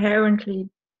inherently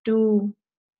do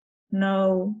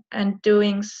know, and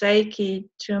doing Sei-ki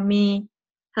to me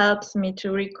helps me to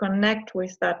reconnect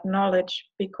with that knowledge,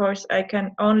 because I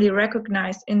can only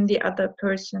recognize in the other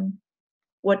person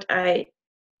what I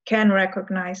can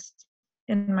recognize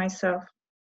in myself.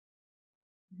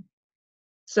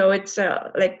 So it's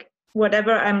like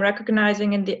whatever I'm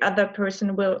recognizing in the other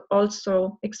person will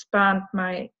also expand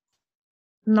my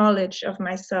knowledge of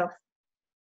myself.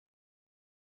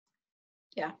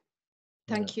 Yeah,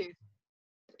 thank you.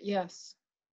 Yes.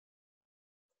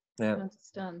 Yeah. I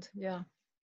understand. Yeah.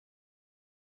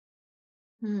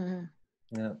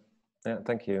 Yeah, yeah,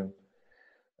 thank you.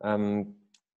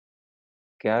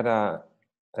 Gerda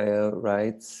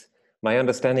writes, my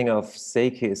understanding of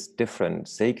Sei-ki is different.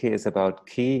 Sei-ki is about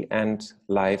ki and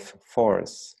life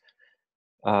force.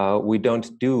 We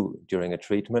don't do during a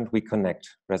treatment, we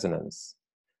connect, resonance.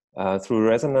 Through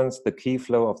resonance, the ki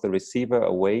flow of the receiver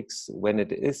awakes when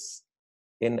it is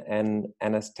in an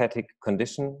anesthetic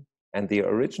condition, and the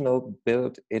original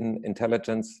built-in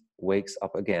intelligence wakes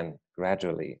up again,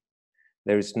 gradually.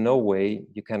 There is no way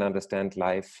you can understand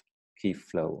life ki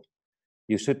flow.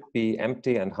 You should be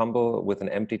empty and humble with an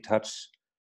empty touch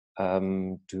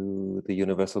to the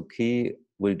universal ki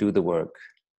will do the work.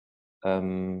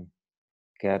 Gerda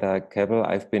Kebbel,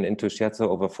 I've been into Shiatsu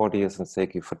over 40 years and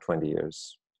Sei-ki for 20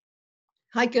 years.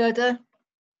 Hi, Gerda.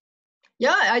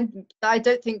 Yeah, I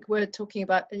don't think we're talking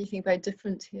about anything very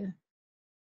different here.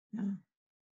 Yeah,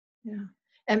 yeah.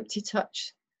 Empty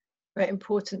touch, very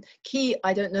important. Ki,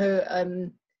 I don't know,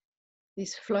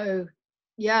 this flow.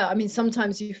 Yeah, I mean,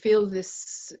 sometimes you feel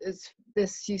this,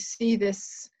 you see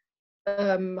this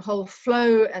whole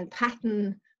flow and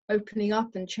pattern opening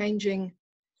up and changing.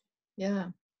 Yeah,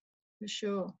 for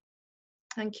sure.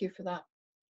 Thank you for that.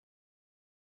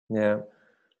 Yeah,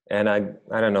 and I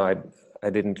don't know, I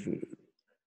didn't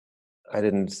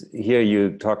hear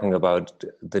you talking about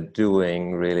the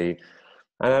doing really,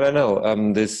 and I don't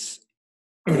know, this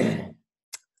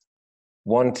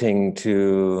wanting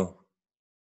to.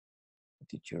 What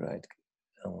did you write?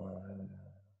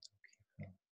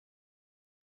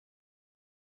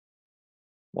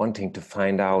 Wanting to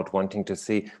find out, wanting to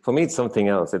see. For me, it's something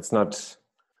else. It's not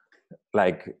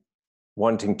like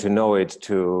wanting to know it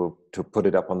to put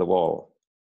it up on the wall.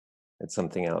 It's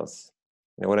something else.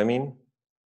 You know what I mean?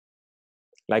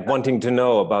 Like wanting to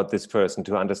know about this person,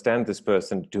 to understand this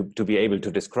person, to be able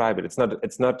to describe it. It's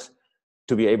not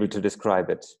to be able to describe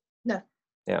it. No.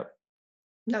 Yeah.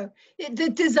 No. The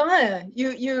desire.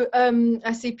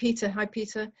 I see Peter. Hi,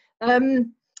 Peter.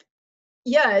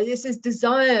 Yeah, this is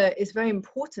desire is very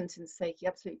important in Sei-ki,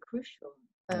 absolutely crucial.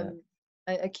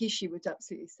 Akishi would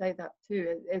absolutely say that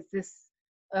too. Is this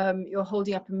you're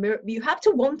holding up a mirror? You have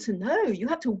to want to know. You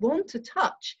have to want to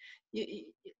touch.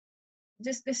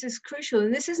 This is crucial,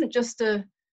 and this isn't just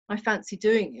I fancy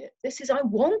doing it. This is I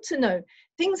want to know.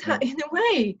 Things have, in a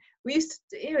way, we used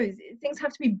to, things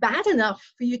have to be bad enough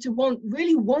for you to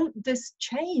really want this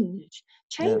change.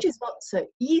 Change is not so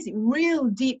easy. Real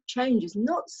deep change is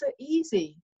not so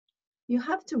easy. You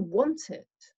have to want it.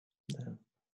 Yeah.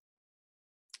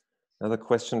 Another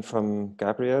question from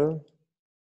Gabriel.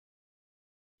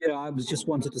 Yeah, I was just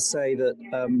wanted to say that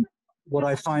what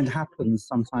I find happens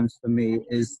sometimes for me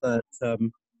is that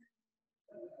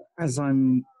as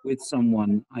I'm with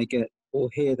someone, I get or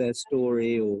hear their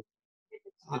story, or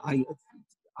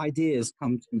ideas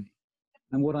come to me.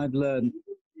 And what I've learned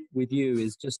with you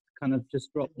is just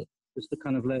drop it, just to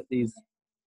kind of let these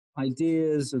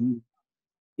ideas and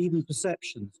even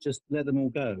perceptions, just let them all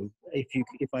go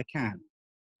if I can.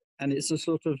 And it's a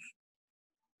sort of,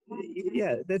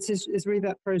 yeah, it's really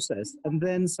that process. And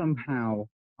then somehow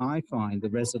I find the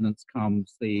resonance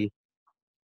comes,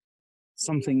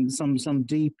 some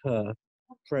deeper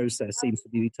process seems to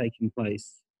be taking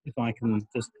place if I can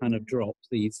just kind of drop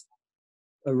these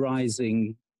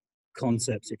arising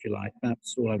concepts, if you like.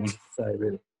 That's all I wanted to say,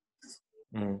 really.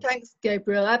 Thanks,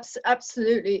 Gabriel.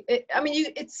 Absolutely.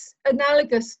 It's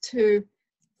analogous to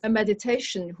a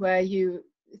meditation where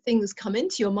things come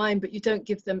into your mind, but you don't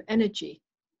give them energy.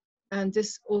 And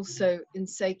this also in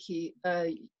Sei-ki,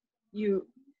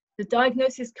 the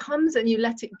diagnosis comes and you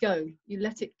let it go. You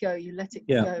let it go. You let it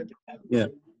go. Yeah.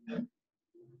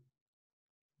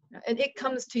 And it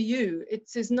comes to you. It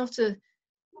is not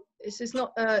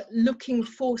looking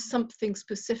for something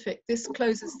specific. This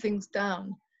closes things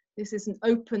down. This is an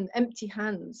open, empty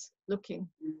hands looking.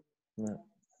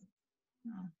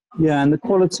 Yeah, and the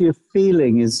quality of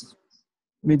feeling is,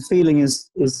 feeling is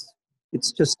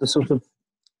it's just a sort of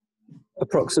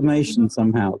approximation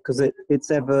somehow, because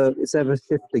it's ever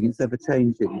shifting, it's ever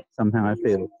changing somehow. I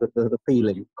feel that the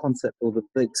feeling concept or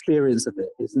the experience of it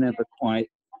is never quite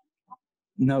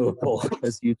knowable,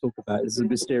 as you talk about. It's a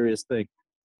mysterious thing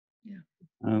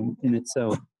in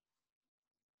itself.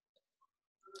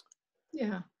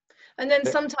 Yeah, and then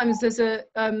sometimes there's a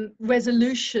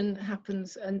resolution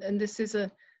happens, and this is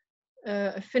a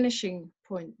finishing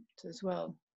point as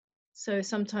well. So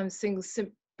sometimes things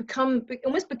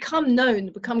almost become known,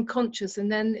 become conscious,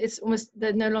 and then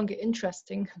they're no longer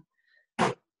interesting.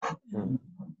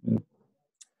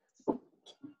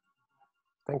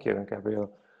 Thank you,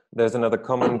 Gabriel. There's another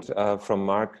comment from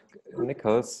Mark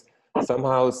Nichols.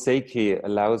 Somehow Sei-ki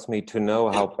allows me to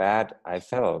know how bad I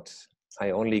felt. I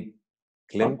only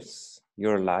glimpse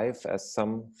your life as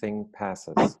something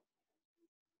passes.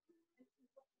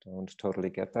 Don't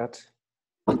totally get that,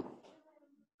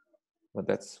 but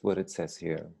that's what it says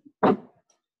here.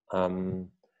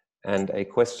 And a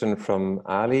question from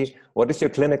Ali: what is your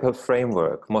clinical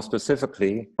framework? More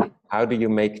specifically, how do you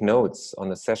make notes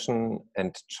on a session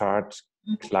and chart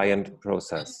client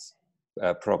progress?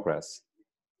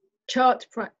 Chart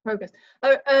progress.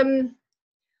 Oh,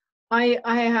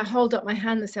 I hold up my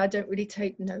hand and say I don't really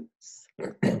take notes.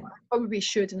 I probably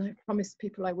should, and I promise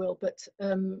people I will, but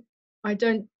I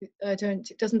don't.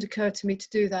 It doesn't occur to me to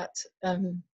do that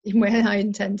when I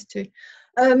intend to.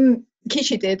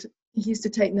 Kishi did. He used to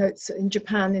take notes in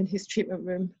Japan in his treatment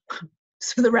room.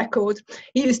 Just for the record,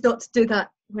 he used not to do that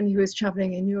when he was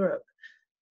traveling in Europe.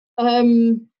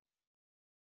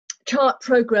 Chart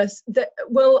progress.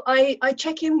 Well, I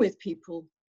check in with people,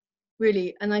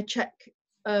 really, and I check.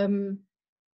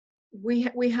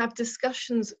 We have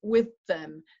discussions with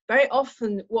them. Very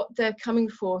often, what they're coming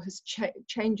for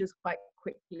changes quite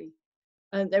quickly,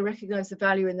 and they recognise the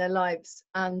value in their lives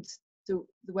and the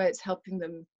way it's helping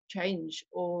them change,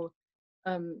 or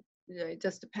it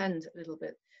does depend a little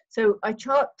bit. So I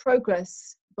chart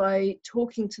progress by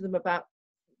talking to them about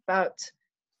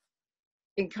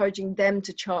encouraging them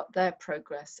to chart their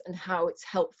progress and how it's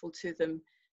helpful to them,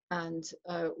 and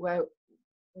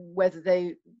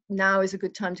whether now is a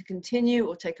good time to continue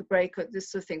or take a break, or this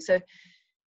sort of thing. So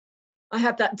I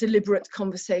have that deliberate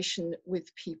conversation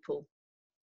with people,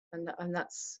 and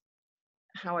that's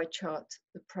how I chart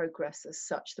the progress as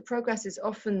such. The progress is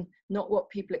often not what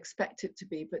people expect it to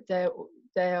be, but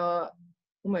they are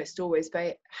almost always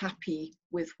very happy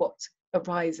with what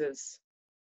arises.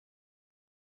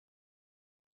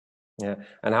 Yeah,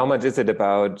 and how much is it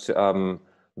about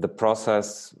the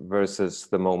process versus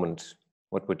the moment?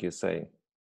 What would you say?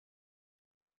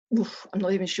 Oof, I'm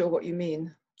not even sure what you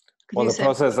mean. Well, the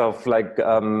process of like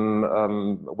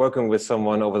working with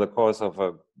someone over the course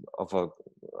of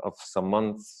some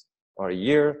months or a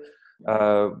year,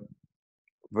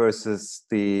 versus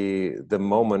the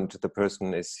moment the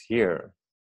person is here.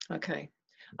 Okay,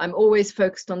 I'm always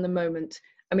focused on the moment.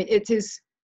 I mean, it is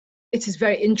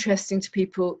very interesting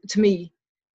to me,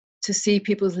 to see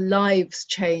people's lives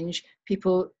change,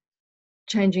 people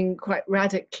changing quite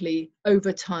radically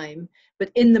over time.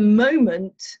 But in the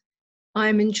moment,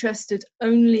 I'm interested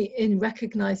only in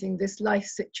recognizing this life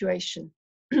situation.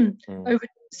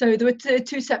 So there were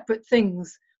two separate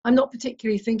things. I'm not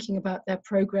particularly thinking about their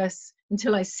progress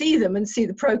until I see them and see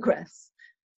the progress.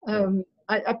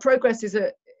 Progress is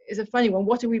a funny one.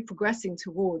 What are we progressing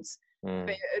towards?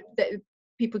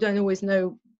 People don't always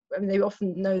know. I mean, they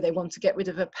often know they want to get rid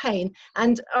of a pain,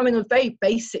 and I mean, on a very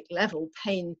basic level,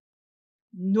 pain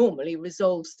normally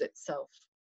resolves itself,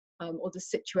 or the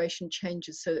situation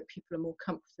changes so that people are more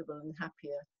comfortable and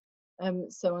happier.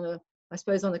 So I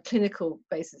suppose on a clinical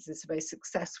basis, it's a very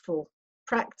successful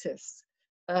practice,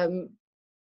 but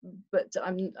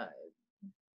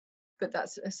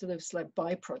that's a sort of like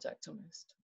byproduct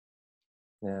almost.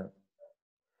 Yeah.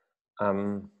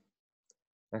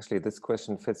 Actually, this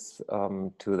question fits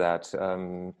to that.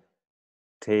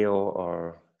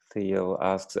 Theo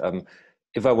asks,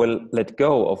 if I will let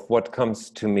go of what comes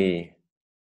to me,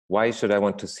 why should I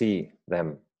want to see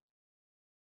them?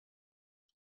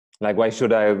 Like, why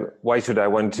should I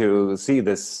want to see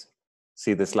this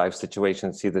life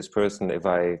situation, see this person if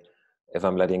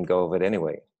I'm letting go of it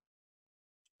anyway?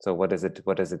 So what does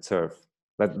it serve?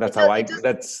 That's how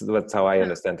I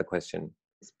understand the question.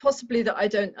 It's possibly that I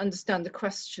don't understand the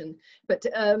question, but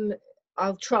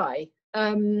I'll try.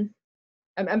 And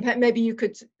maybe you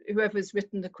could, whoever's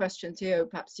written the question, Theo,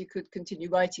 perhaps you could continue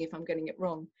writing if I'm getting it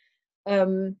wrong.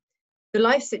 The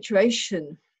life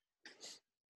situation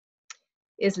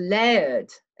is layered.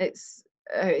 It's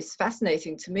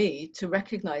fascinating to me to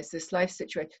recognize this life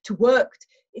situation. To work,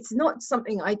 it's not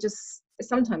something I just,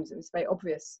 sometimes it's very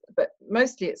obvious, but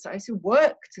mostly it's I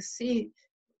work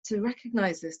to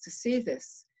recognize this, to see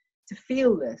this, to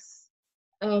feel this,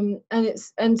 and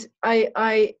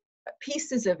I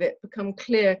pieces of it become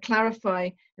clear, clarify,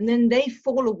 and then they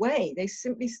fall away. They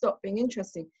simply stop being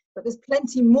interesting. But there's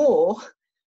plenty more.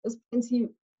 There's plenty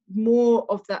more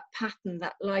of that pattern,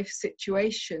 that life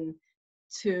situation,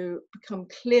 to become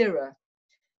clearer.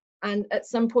 And at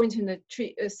some point in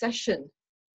a session,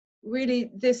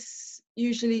 really, this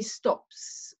usually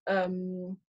stops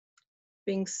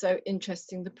being so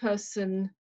interesting. The person,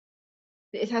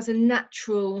 it has a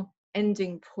natural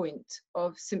ending point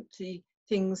of simply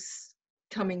things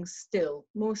coming still,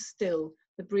 more still.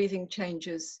 The breathing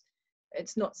changes.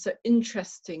 It's not so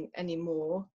interesting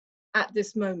anymore. at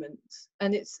this moment.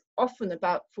 And it's often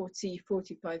about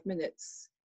 45 minutes.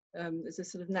 There's a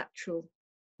sort of natural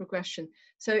progression.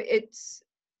 So it's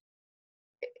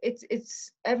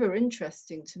ever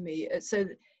interesting to me. So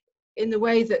in the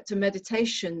way that to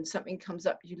meditation, something comes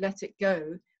up, you let it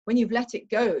go. When you've let it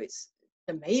go,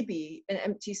 there may be an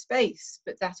empty space,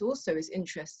 but that also is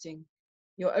interesting.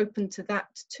 You're open to that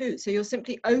too. So you're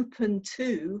simply open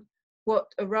to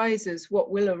what arises,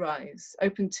 what will arise,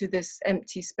 open to this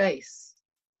empty space.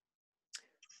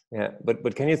 Yeah,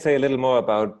 but can you say a little more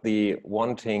about the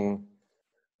wanting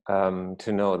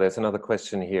to know? There's another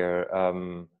question here.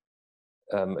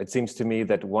 It seems to me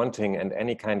that wanting and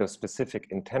any kind of specific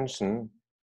intention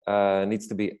needs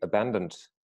to be abandoned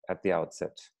at the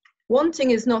outset.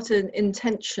 Wanting is not an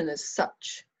intention as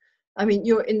such. I mean,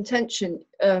 your intention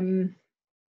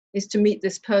is to meet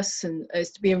this person,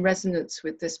 is to be in resonance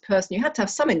with this person. You have to have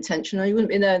some intention, or you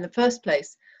wouldn't be there in the first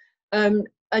place. And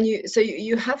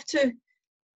you have to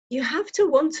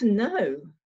want to know.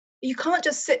 You can't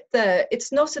just sit there.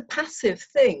 It's not a passive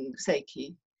thing,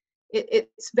 Sei-ki.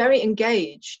 It's very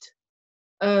engaged.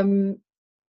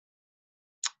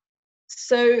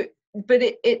 But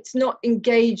it's not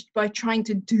engaged by trying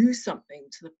to do something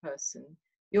to the person.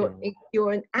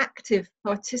 You're an active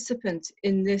participant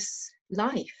in this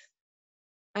life,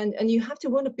 and you have to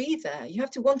want to be there. You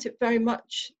have to want it very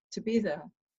much to be there,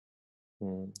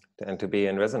 and to be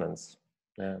in resonance.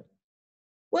 Yeah.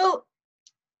 Well,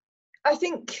 I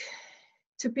think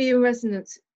to be in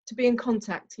resonance, to be in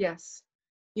contact, yes,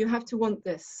 you have to want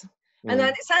this. And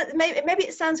then maybe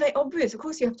it sounds very obvious. Of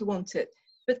course, you have to want it,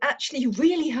 but actually, you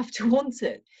really have to want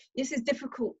it. This is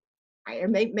difficult.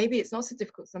 Maybe it's not so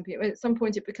difficult. Some people, at some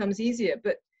point, it becomes easier.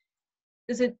 But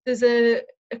there's a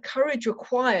courage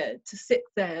required to sit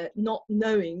there, not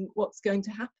knowing what's going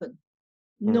to happen,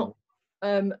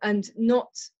 and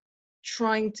not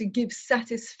trying to give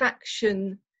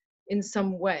satisfaction in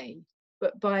some way,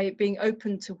 but by being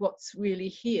open to what's really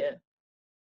here.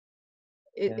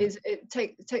 It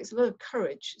takes a lot of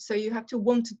courage. So you have to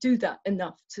want to do that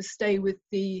enough to stay with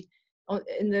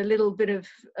in the little bit of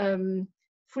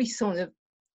frisson of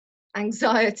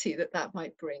anxiety that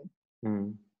might bring.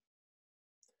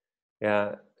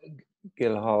 Yeah,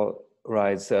 Gilhall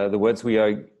writes, the words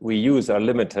we use are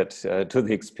limited to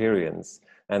the experience,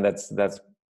 and that's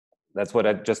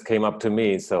what just came up to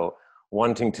me. So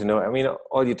wanting to know, I mean,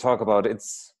 all you talk about,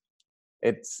 it's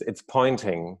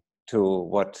pointing to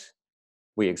what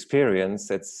we experience.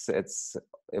 It's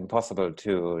impossible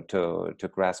to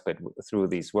grasp it through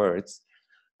these words.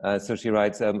 So she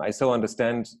writes, I so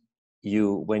understand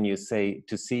you when you say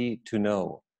to see, to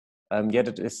know. Yet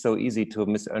it is so easy to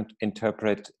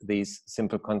misinterpret these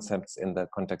simple concepts in the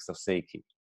context of Sei-ki.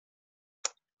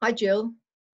 Hi, Jill.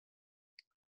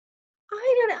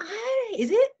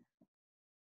 Is it?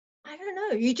 I don't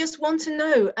know. You just want to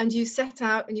know, and you set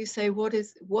out and you say, what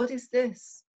is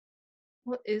this?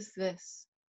 What is this?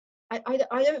 I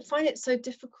don't find it so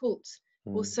difficult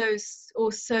or so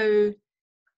or so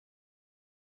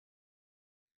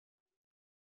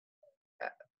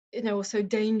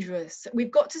dangerous.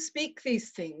 We've got to speak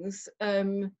these things.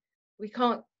 We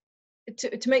can't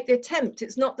to make the attempt.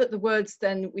 It's not that the words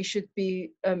then we should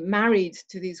be married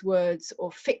to these words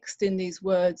or fixed in these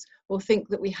words or think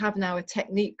that we have now a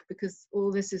technique, because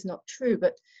all this is not true.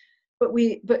 But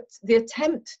the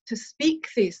attempt to speak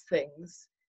these things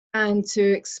and to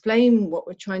explain what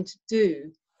we're trying to do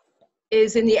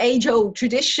is in the age-old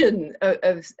tradition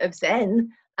of Zen,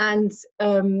 and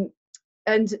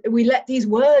we let these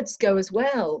words go as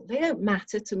well. They don't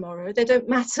matter tomorrow. They don't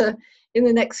matter in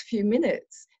the next few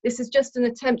minutes. This is just an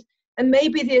attempt, and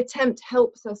maybe the attempt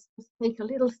helps us to take a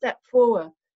little step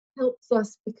forward, helps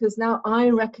us because now I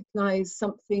recognize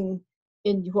something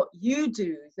in what you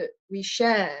do that we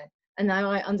share, and now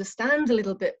I understand a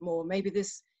little bit more. Maybe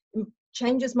this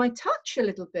changes my touch a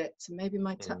little bit. Maybe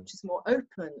my touch is more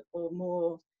open or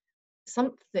more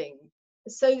something.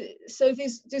 So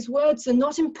these words are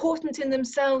not important in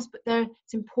themselves, but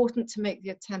it's important to make the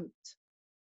attempt.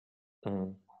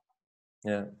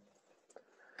 Yeah.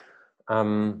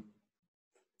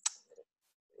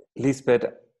 Lisbeth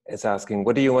is asking,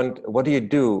 what do you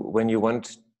do when you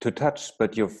want to touch,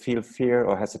 but you feel fear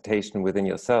or hesitation within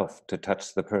yourself to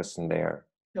touch the person there?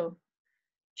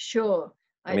 Sure.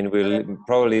 I mean, we're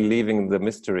probably leaving the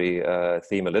mystery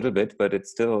theme a little bit, but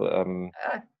it's still,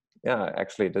 yeah,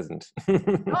 actually it isn't.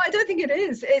 No, I don't think it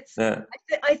is.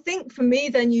 I think for me,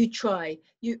 then you try.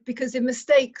 Because the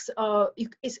mistakes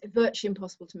it's virtually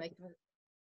impossible to make.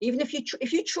 Even if you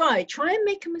try and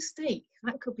make a mistake,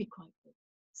 that could be quite good.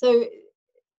 So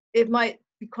it might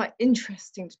be quite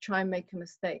interesting to try and make a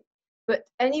mistake. but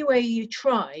anyway you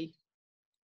try,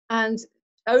 and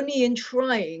only in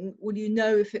trying will you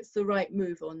know if it's the right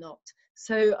move or not.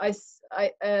 So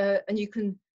and you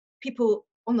can, people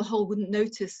on the whole wouldn't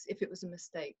notice if it was a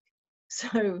mistake.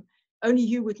 So only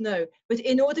you would know. But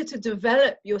in order to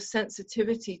develop your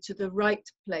sensitivity to the right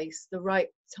place, the right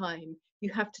time,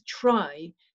 you have to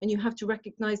try, and you have to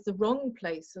recognize the wrong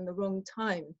place and the wrong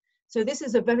time. So this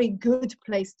is a very good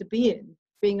place to be in,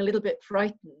 being a little bit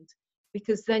frightened,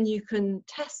 because then you can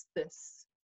test this.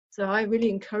 So I really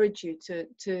encourage you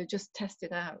to just test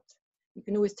it out. You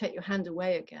can always take your hand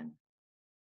away again.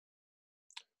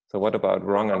 So what about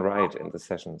wrong and right in the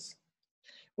sessions?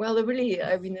 Well, there really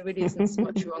isn't so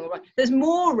much wrong or right. There's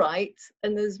more right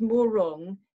and there's more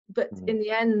wrong, but in the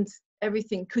end,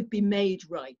 everything could be made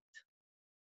right.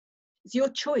 It's your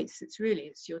choice. It's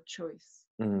your choice.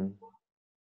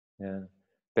 Yeah.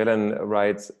 Dylan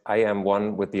writes, I am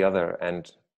one with the other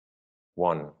and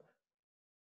one.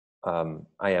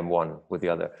 I am one with the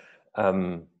other.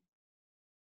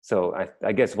 So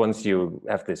I guess once you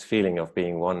have this feeling of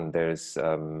being one, there's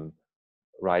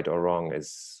right or wrong,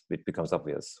 it becomes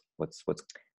obvious. What's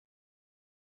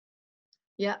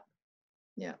yeah.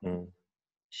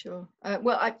 Sure.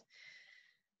 Well,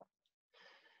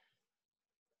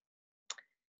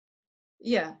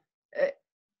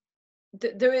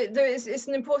 it's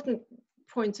an important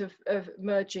point of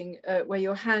merging, where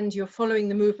you're following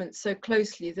the movement so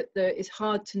closely that it's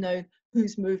hard to know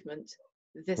whose movement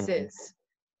this is,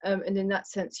 and in that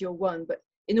sense you're one. But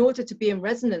in order to be in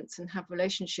resonance and have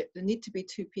relationship, there need to be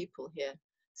two people here.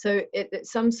 So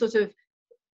some sort of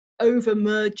over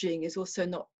merging is also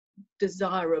not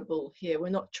desirable here. We're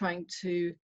not trying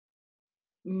to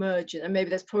merge it, and maybe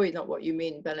that's probably not what you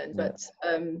mean, Belen, but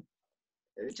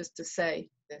just to say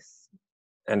this.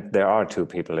 And there are two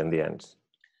people in the end.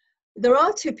 There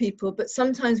are two people, but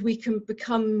sometimes we can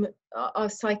become, our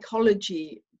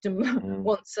psychology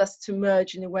wants us to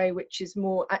merge in a way which is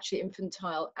more actually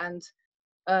infantile, and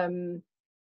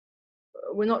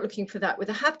we're not looking for that.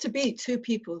 There have to be two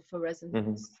people for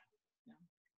resonance.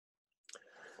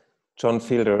 John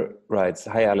Fielder writes,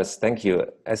 hi Alice, thank you.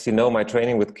 As you know, my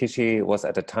training with Kishi was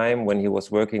at a time when he was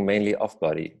working mainly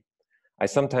off-body. I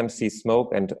sometimes see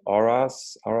smoke and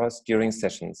auras during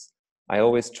sessions. I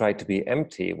always try to be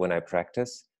empty when I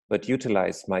practice, but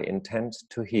utilize my intent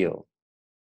to heal.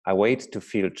 I wait to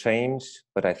feel change,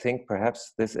 but I think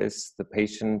perhaps this is the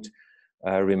patient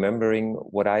remembering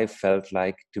what I felt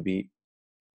like to be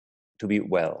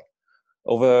well.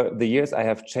 Over the years, I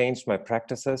have changed my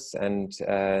practices and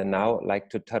now like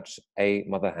to touch a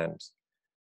mother hand.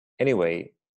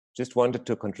 Anyway, just wanted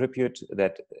to contribute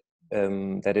that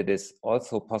it is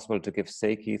also possible to give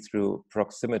Sei-ki through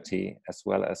proximity as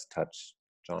well as touch.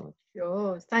 John.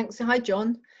 Sure, thanks. Hi,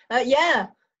 John. Yeah,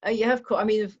 of course. I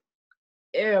mean,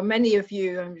 many of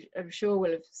you, I'm sure,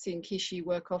 will have seen Kishi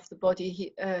work off the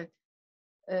body.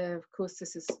 Of course,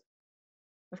 this is,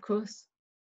 of course.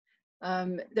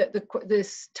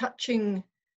 This touching,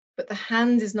 but the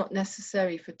hand is not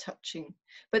necessary for touching.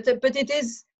 But it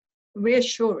is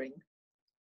reassuring.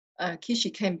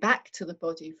 Kishi came back to the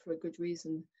body for a good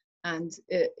reason, and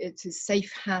it is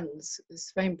safe hands.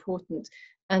 It's very important,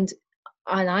 and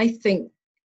I think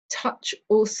touch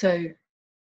also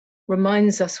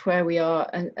reminds us where we are,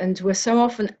 and we're so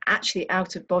often actually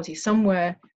out of body,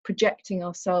 somewhere projecting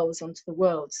ourselves onto the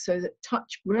world, so that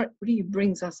touch really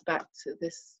brings us back to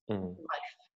this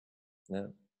life.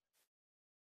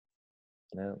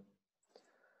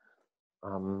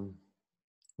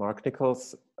 Mark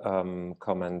Nichols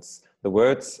comments, the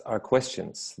words are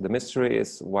questions. The mystery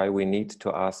is why we need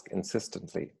to ask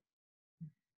insistently.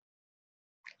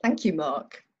 Thank you,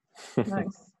 Mark.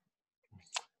 Nice.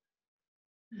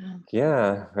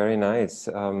 Yeah, very nice.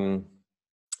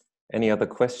 Any other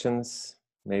questions?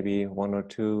 Maybe one or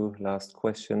two last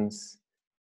questions,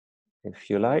 if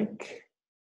you like.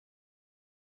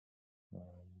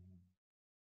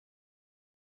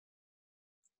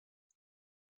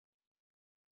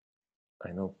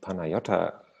 I know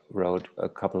Panayota wrote a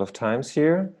couple of times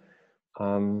here.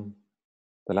 The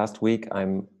last week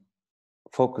I'm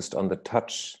focused on the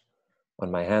touch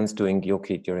on my hands doing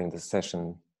gyoki during the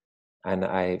session. And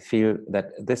I feel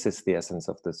that this is the essence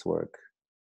of this work.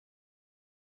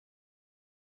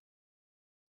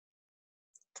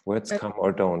 Words come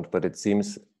or don't, but it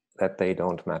seems that they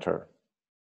don't matter.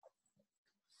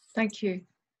 Thank you.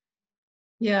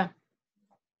 Yeah.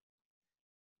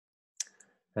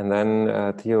 And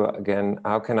then Theo again,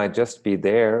 how can I just be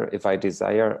there if I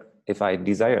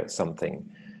desire something?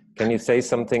 Can you say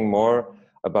something more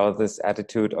about this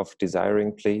attitude of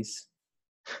desiring, please?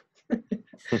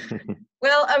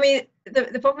 Well, I mean,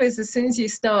 the problem is, as soon as you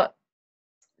start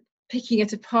picking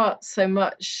it apart so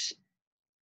much,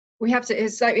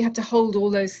 it's like we have to hold all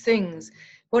those things.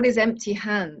 What is empty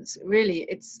hands? Really,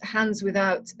 it's hands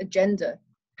without agenda,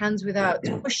 hands without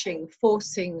pushing,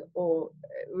 forcing, or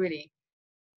really,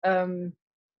 and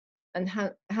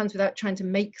hands without trying to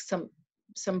make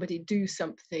somebody do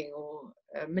something or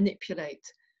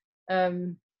manipulate.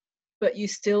 But you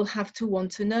still have to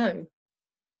want to know.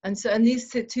 And these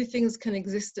two things can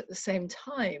exist at the same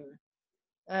time.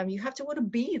 You have to want to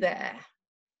be there,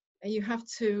 and you have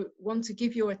to want to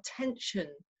give your attention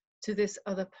to this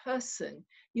other person.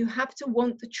 You have to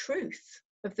want the truth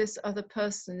of this other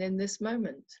person in this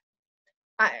moment.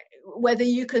 Whether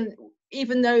you can,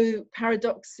 even though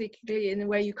paradoxically in a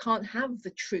way you can't have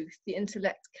the truth, the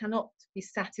intellect cannot be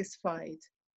satisfied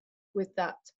with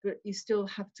that, but you still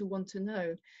have to want to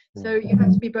know. So you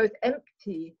have to be both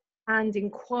empty and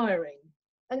inquiring.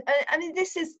 And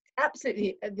this is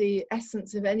absolutely the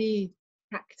essence of any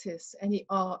practice, any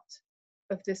art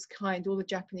of this kind, all the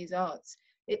Japanese arts.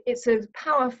 It's a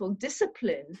powerful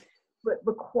discipline, but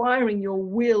requiring your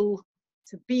will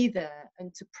to be there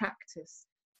and to practice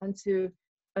and to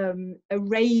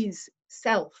erase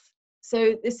self.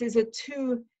 So this is it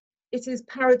is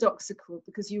paradoxical,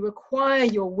 because you require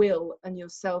your will and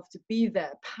yourself to be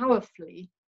there powerfully,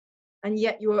 and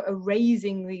yet you are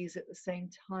erasing these at the same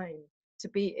time, to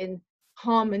be in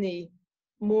harmony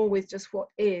more with just what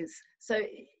is. So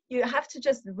you have to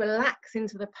just relax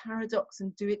into the paradox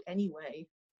and do it anyway.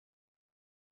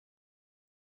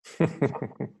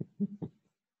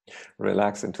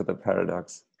 Relax into the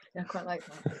paradox. Yeah, I quite like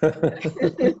that.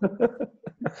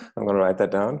 I'm going to write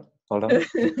that down. Hold on.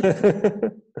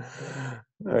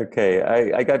 Okay,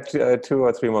 I got 2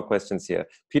 or 3 more questions here.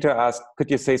 Peter asked, could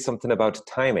you say something about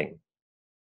timing?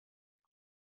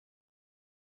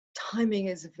 Timing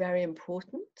is very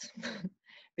important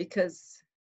because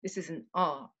this is an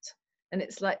art, and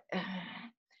it's like,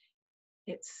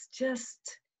 it's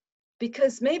just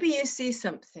because maybe you see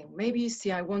something, maybe you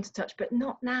see I want to touch, but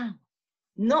not now,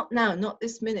 not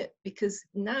this minute, because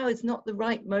now is not the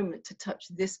right moment to touch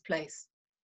this place.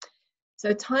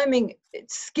 So timing,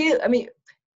 it's skill. I mean,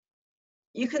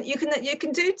 you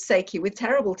can do Sei-ki with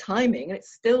terrible timing, and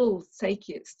it's still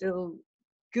Sei-ki, it's still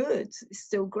good, it's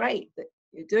still great that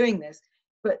you're doing this.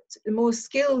 But the more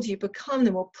skilled you become,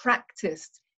 the more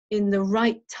practiced in the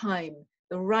right time,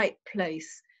 the right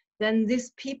place, then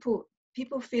people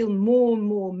feel more and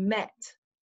more met,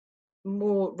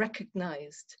 more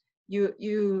recognized.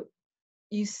 You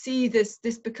see this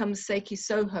becomes Sei-ki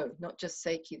Soho, not just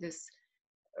Sei-ki, this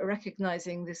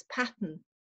recognizing this pattern,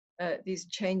 these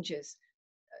changes.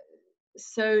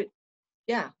 So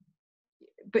yeah,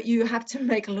 but you have to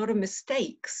make a lot of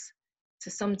mistakes to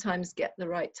sometimes get the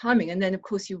right timing, and then of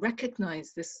course you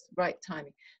recognize this right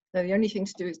timing. So the only thing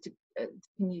to do is to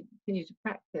continue to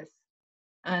practice,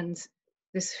 and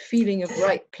this feeling of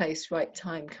right place, right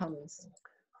time comes.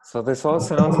 So this all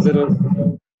sounds a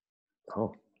little, oh,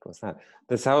 what was that?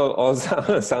 This all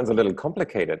sounds a little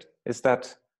complicated. Is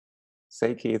that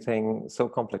Sei-ki thing so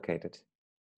complicated?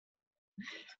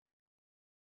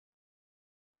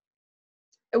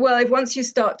 Well, once you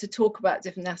start to talk about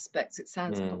different aspects, it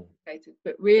sounds complicated,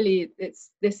 but really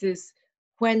this is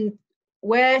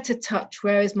where to touch,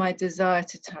 where is my desire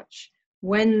to touch,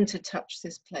 when to touch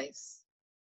this place.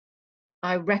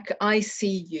 I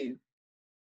see you.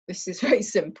 This is very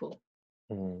simple,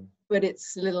 but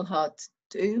it's a little hard to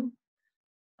do,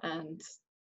 and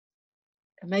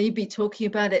maybe talking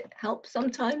about it helps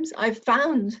sometimes. I've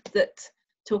found that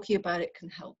talking about it can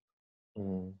help.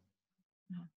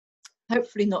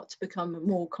 Hopefully not to become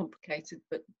more complicated,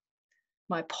 but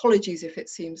my apologies if it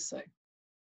seems so.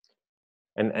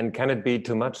 And can it be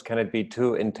too much? Can it be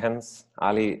too intense?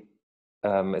 Ali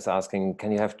is asking,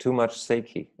 can you have too much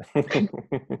Sei-ki?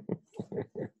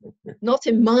 Not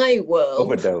in my world.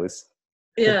 Overdose.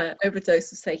 Yeah,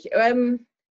 overdose of Sei-ki. I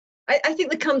think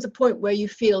there comes a point where you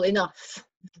feel enough.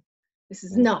 This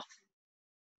is enough.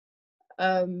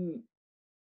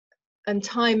 And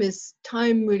time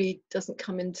really doesn't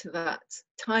come into that.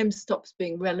 Time stops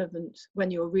being relevant when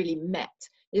you're really met.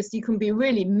 Yes, you can be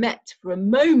really met for a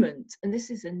moment, and you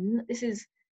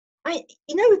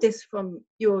know this from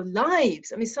your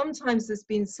lives. I mean, sometimes there's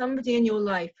been somebody in your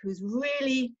life who's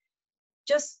really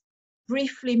just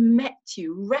briefly met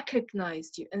you,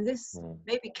 recognized you, and this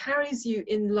maybe carries you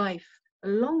in life a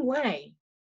long way.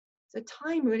 So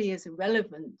time really is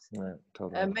irrelevant. Yeah,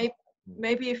 totally.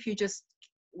 Maybe if you just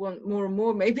want more and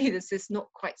more, maybe there's this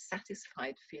not quite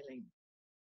satisfied feeling.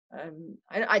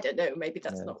 I don't know, maybe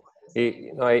that's not what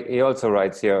it is. He also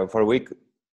writes here, for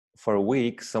for a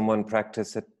week, someone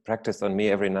practiced on me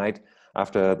every night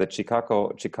after the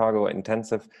Chicago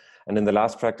intensive. And in the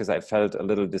last practice, I felt a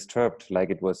little disturbed, like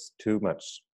it was too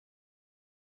much.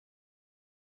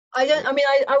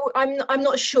 I'm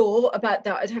not sure about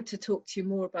that. I'd have to talk to you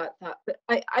more about that. But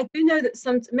I do know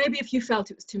that maybe if you felt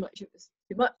it was too much, it was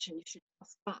too much, and you should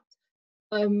ask that.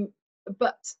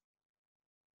 But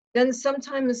then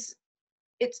sometimes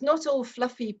it's not all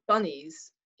fluffy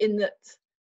bunnies, in that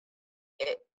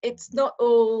it's not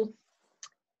all.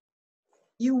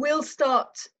 You will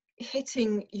start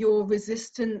hitting your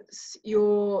resistance,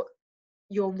 your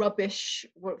rubbish,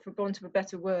 for want of a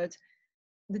better word.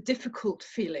 The difficult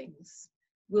feelings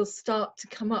will start to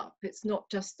come up. It's not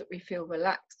just that we feel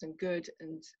relaxed and good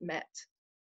and met.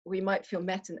 We might feel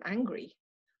met and angry,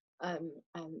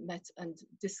 met and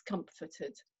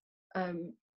discomforted.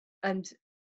 And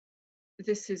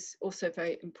this is also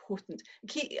very important.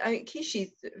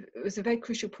 Kishi, it was a very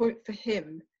crucial point for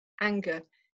him, anger.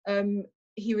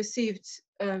 He received,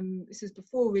 this is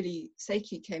before really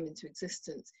Sei-ki came into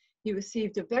existence, he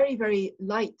received a very, very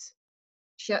light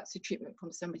Shiatsu treatment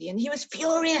from somebody, and he was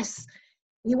furious.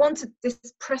 He wanted this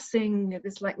pressing,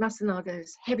 this like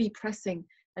Masanaga's heavy pressing,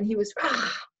 and he was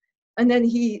and then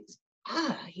he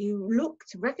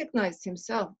looked, recognized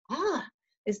himself.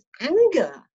 His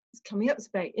anger is coming up. It's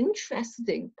a very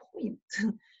interesting point.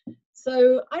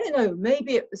 So I don't know.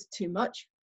 Maybe it was too much.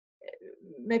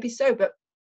 Maybe so, but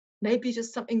maybe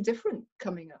just something different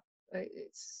coming up.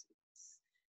 It's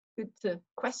good to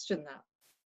question that.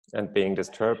 And being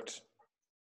disturbed,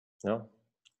 can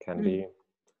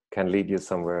lead you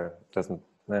somewhere. Doesn't.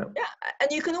 Yeah,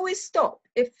 and you can always stop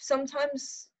if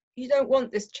sometimes you don't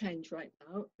want this change right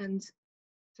now, and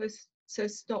so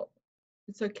stop.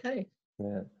 It's okay.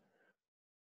 Yeah.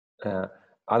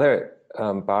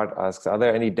 Bart asks, are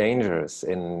there any dangers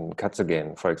in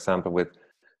Katsugen, for example, with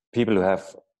people who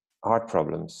have heart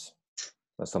problems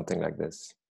or something like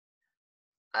this?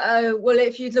 Well,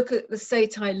 if you look at the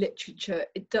Seitai literature,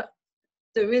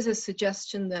 there is a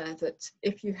suggestion there that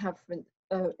if you have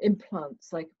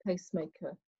implants like a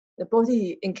pacemaker, the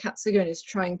body in Katsugen is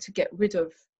trying to get rid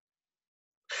of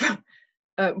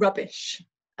rubbish.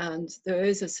 And there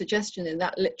is a suggestion in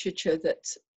that literature that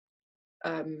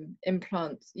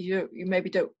implants, you maybe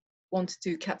don't want to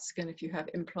do Katsugen if you have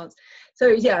implants. So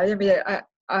yeah, I mean,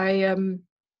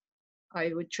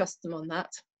 I would trust them on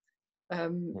that.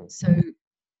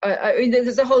 I mean,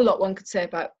 there's a whole lot one could say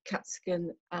about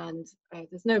Katsugen, and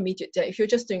there's no immediate date. If you're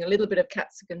just doing a little bit of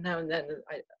Katsugen now and then,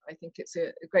 I think it's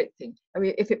a great thing. I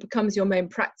mean, if it becomes your main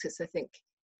practice, I think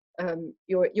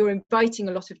you're inviting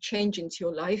a lot of change into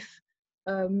your life,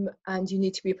 and you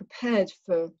need to be prepared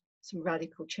for some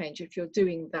radical change if you're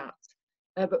doing that.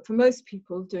 But for most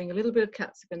people, doing a little bit of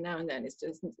Katsugen now and then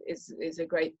is a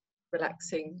great,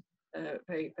 relaxing,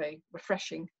 very, very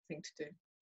refreshing thing to do.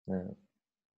 Yeah.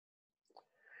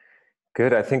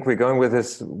 Good. I think we're going with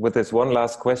this one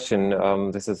last question.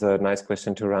 This is a nice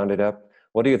question to round it up.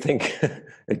 What do you think?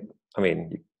 I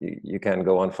mean, you can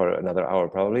go on for another hour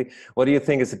probably. What do you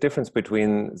think is the difference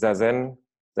between Zazen,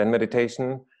 Zen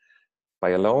meditation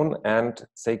by alone, and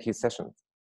Sei-ki sessions?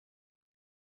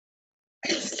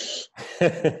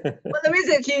 Well, there is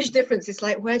a huge difference. It's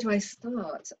like, where do I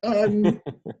start? I mean,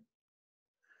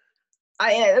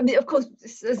 of course,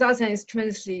 Zazen is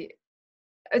tremendously.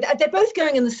 They're both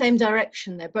going in the same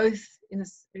direction. They're both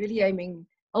really aiming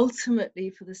ultimately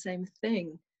for the same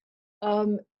thing.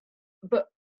 But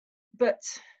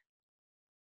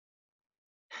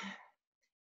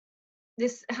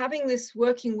having this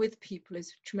working with people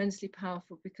is tremendously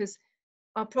powerful, because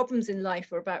our problems in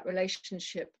life are about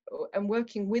relationship, and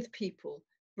working with people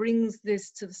brings this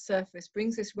to the surface,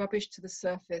 brings this rubbish to the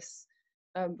surface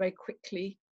very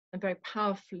quickly and very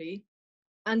powerfully,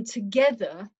 and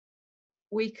together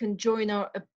we can join our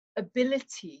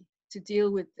ability to deal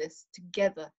with this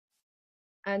together.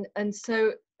 And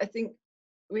so I think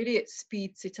really it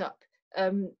speeds it up.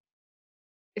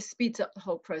 It speeds up the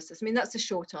whole process. I mean, that's a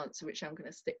short answer, which I'm going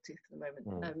to stick to for the moment.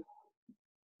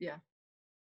 Yeah.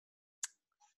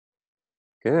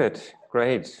 Good,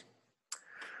 great.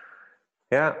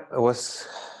 Yeah, it was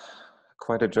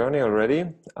quite a journey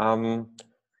already.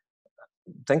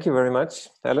 Thank you very much,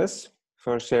 Alice,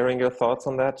 for sharing your thoughts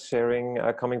on that, sharing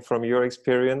coming from your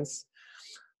experience.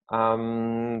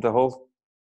 The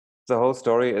whole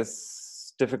story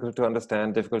is difficult to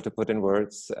understand, difficult to put in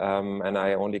words, and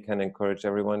I only can encourage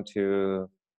everyone to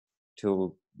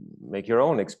make your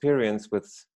own experience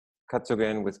with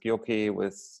Katsugen, with Gyoki,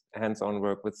 with hands-on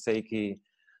work, with Sei-ki,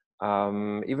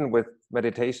 even with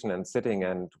meditation and sitting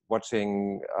and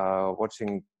watching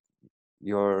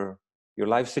your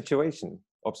life situation.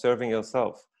 observing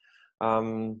yourself.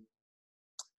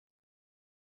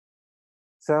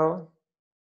 So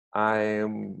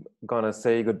I'm gonna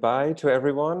say goodbye to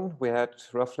everyone. We had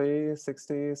roughly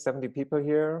 60, 70 people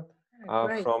here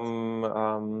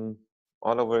from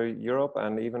all over Europe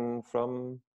and even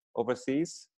from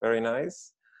overseas. Very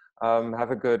nice.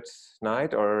 Have a good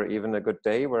night or even a good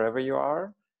day wherever you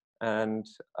are. And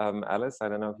Alice, I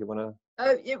don't know if you want to.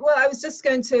 Well, I was just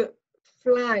going to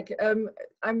flag. I'm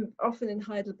often in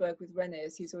Heidelberg with René,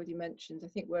 as he's already mentioned. I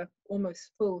think we're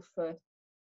almost full for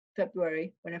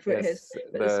February, whenever it is.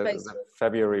 But the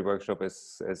February workshop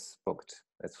is booked.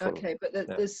 It's full. Okay, but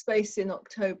there's space in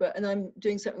October, and I'm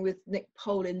doing something with Nick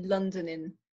Pole in London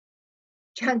in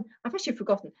I've actually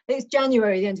forgotten. I think it's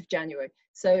January, the end of January.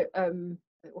 So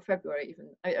or February even.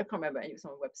 I can't remember. It was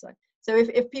on the website. So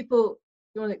if people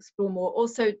want to explore more,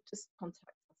 also just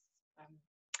contact us.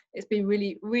 It's been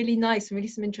really, really nice and really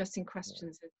some interesting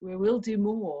questions. We will do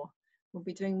more. We'll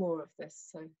be doing more of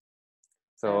this.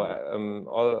 So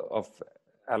all of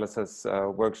Alice's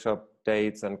workshop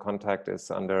dates and contact is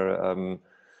under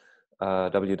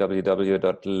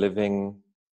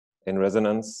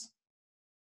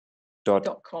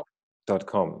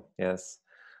www.livinginresonance.com. Yes.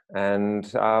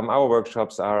 And our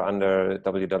workshops are under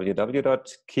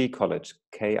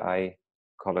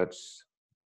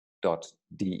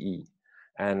www.kicollege.de.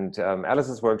 And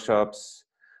Alice's workshops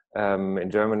in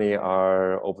Germany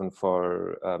are open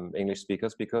for English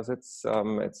speakers because it's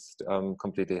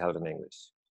completely held in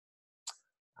English.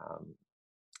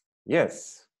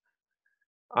 Yes.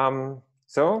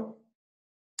 So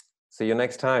see you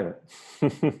next time.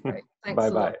 Great. Thanks Bye a bye.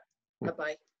 lot. Bye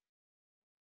bye.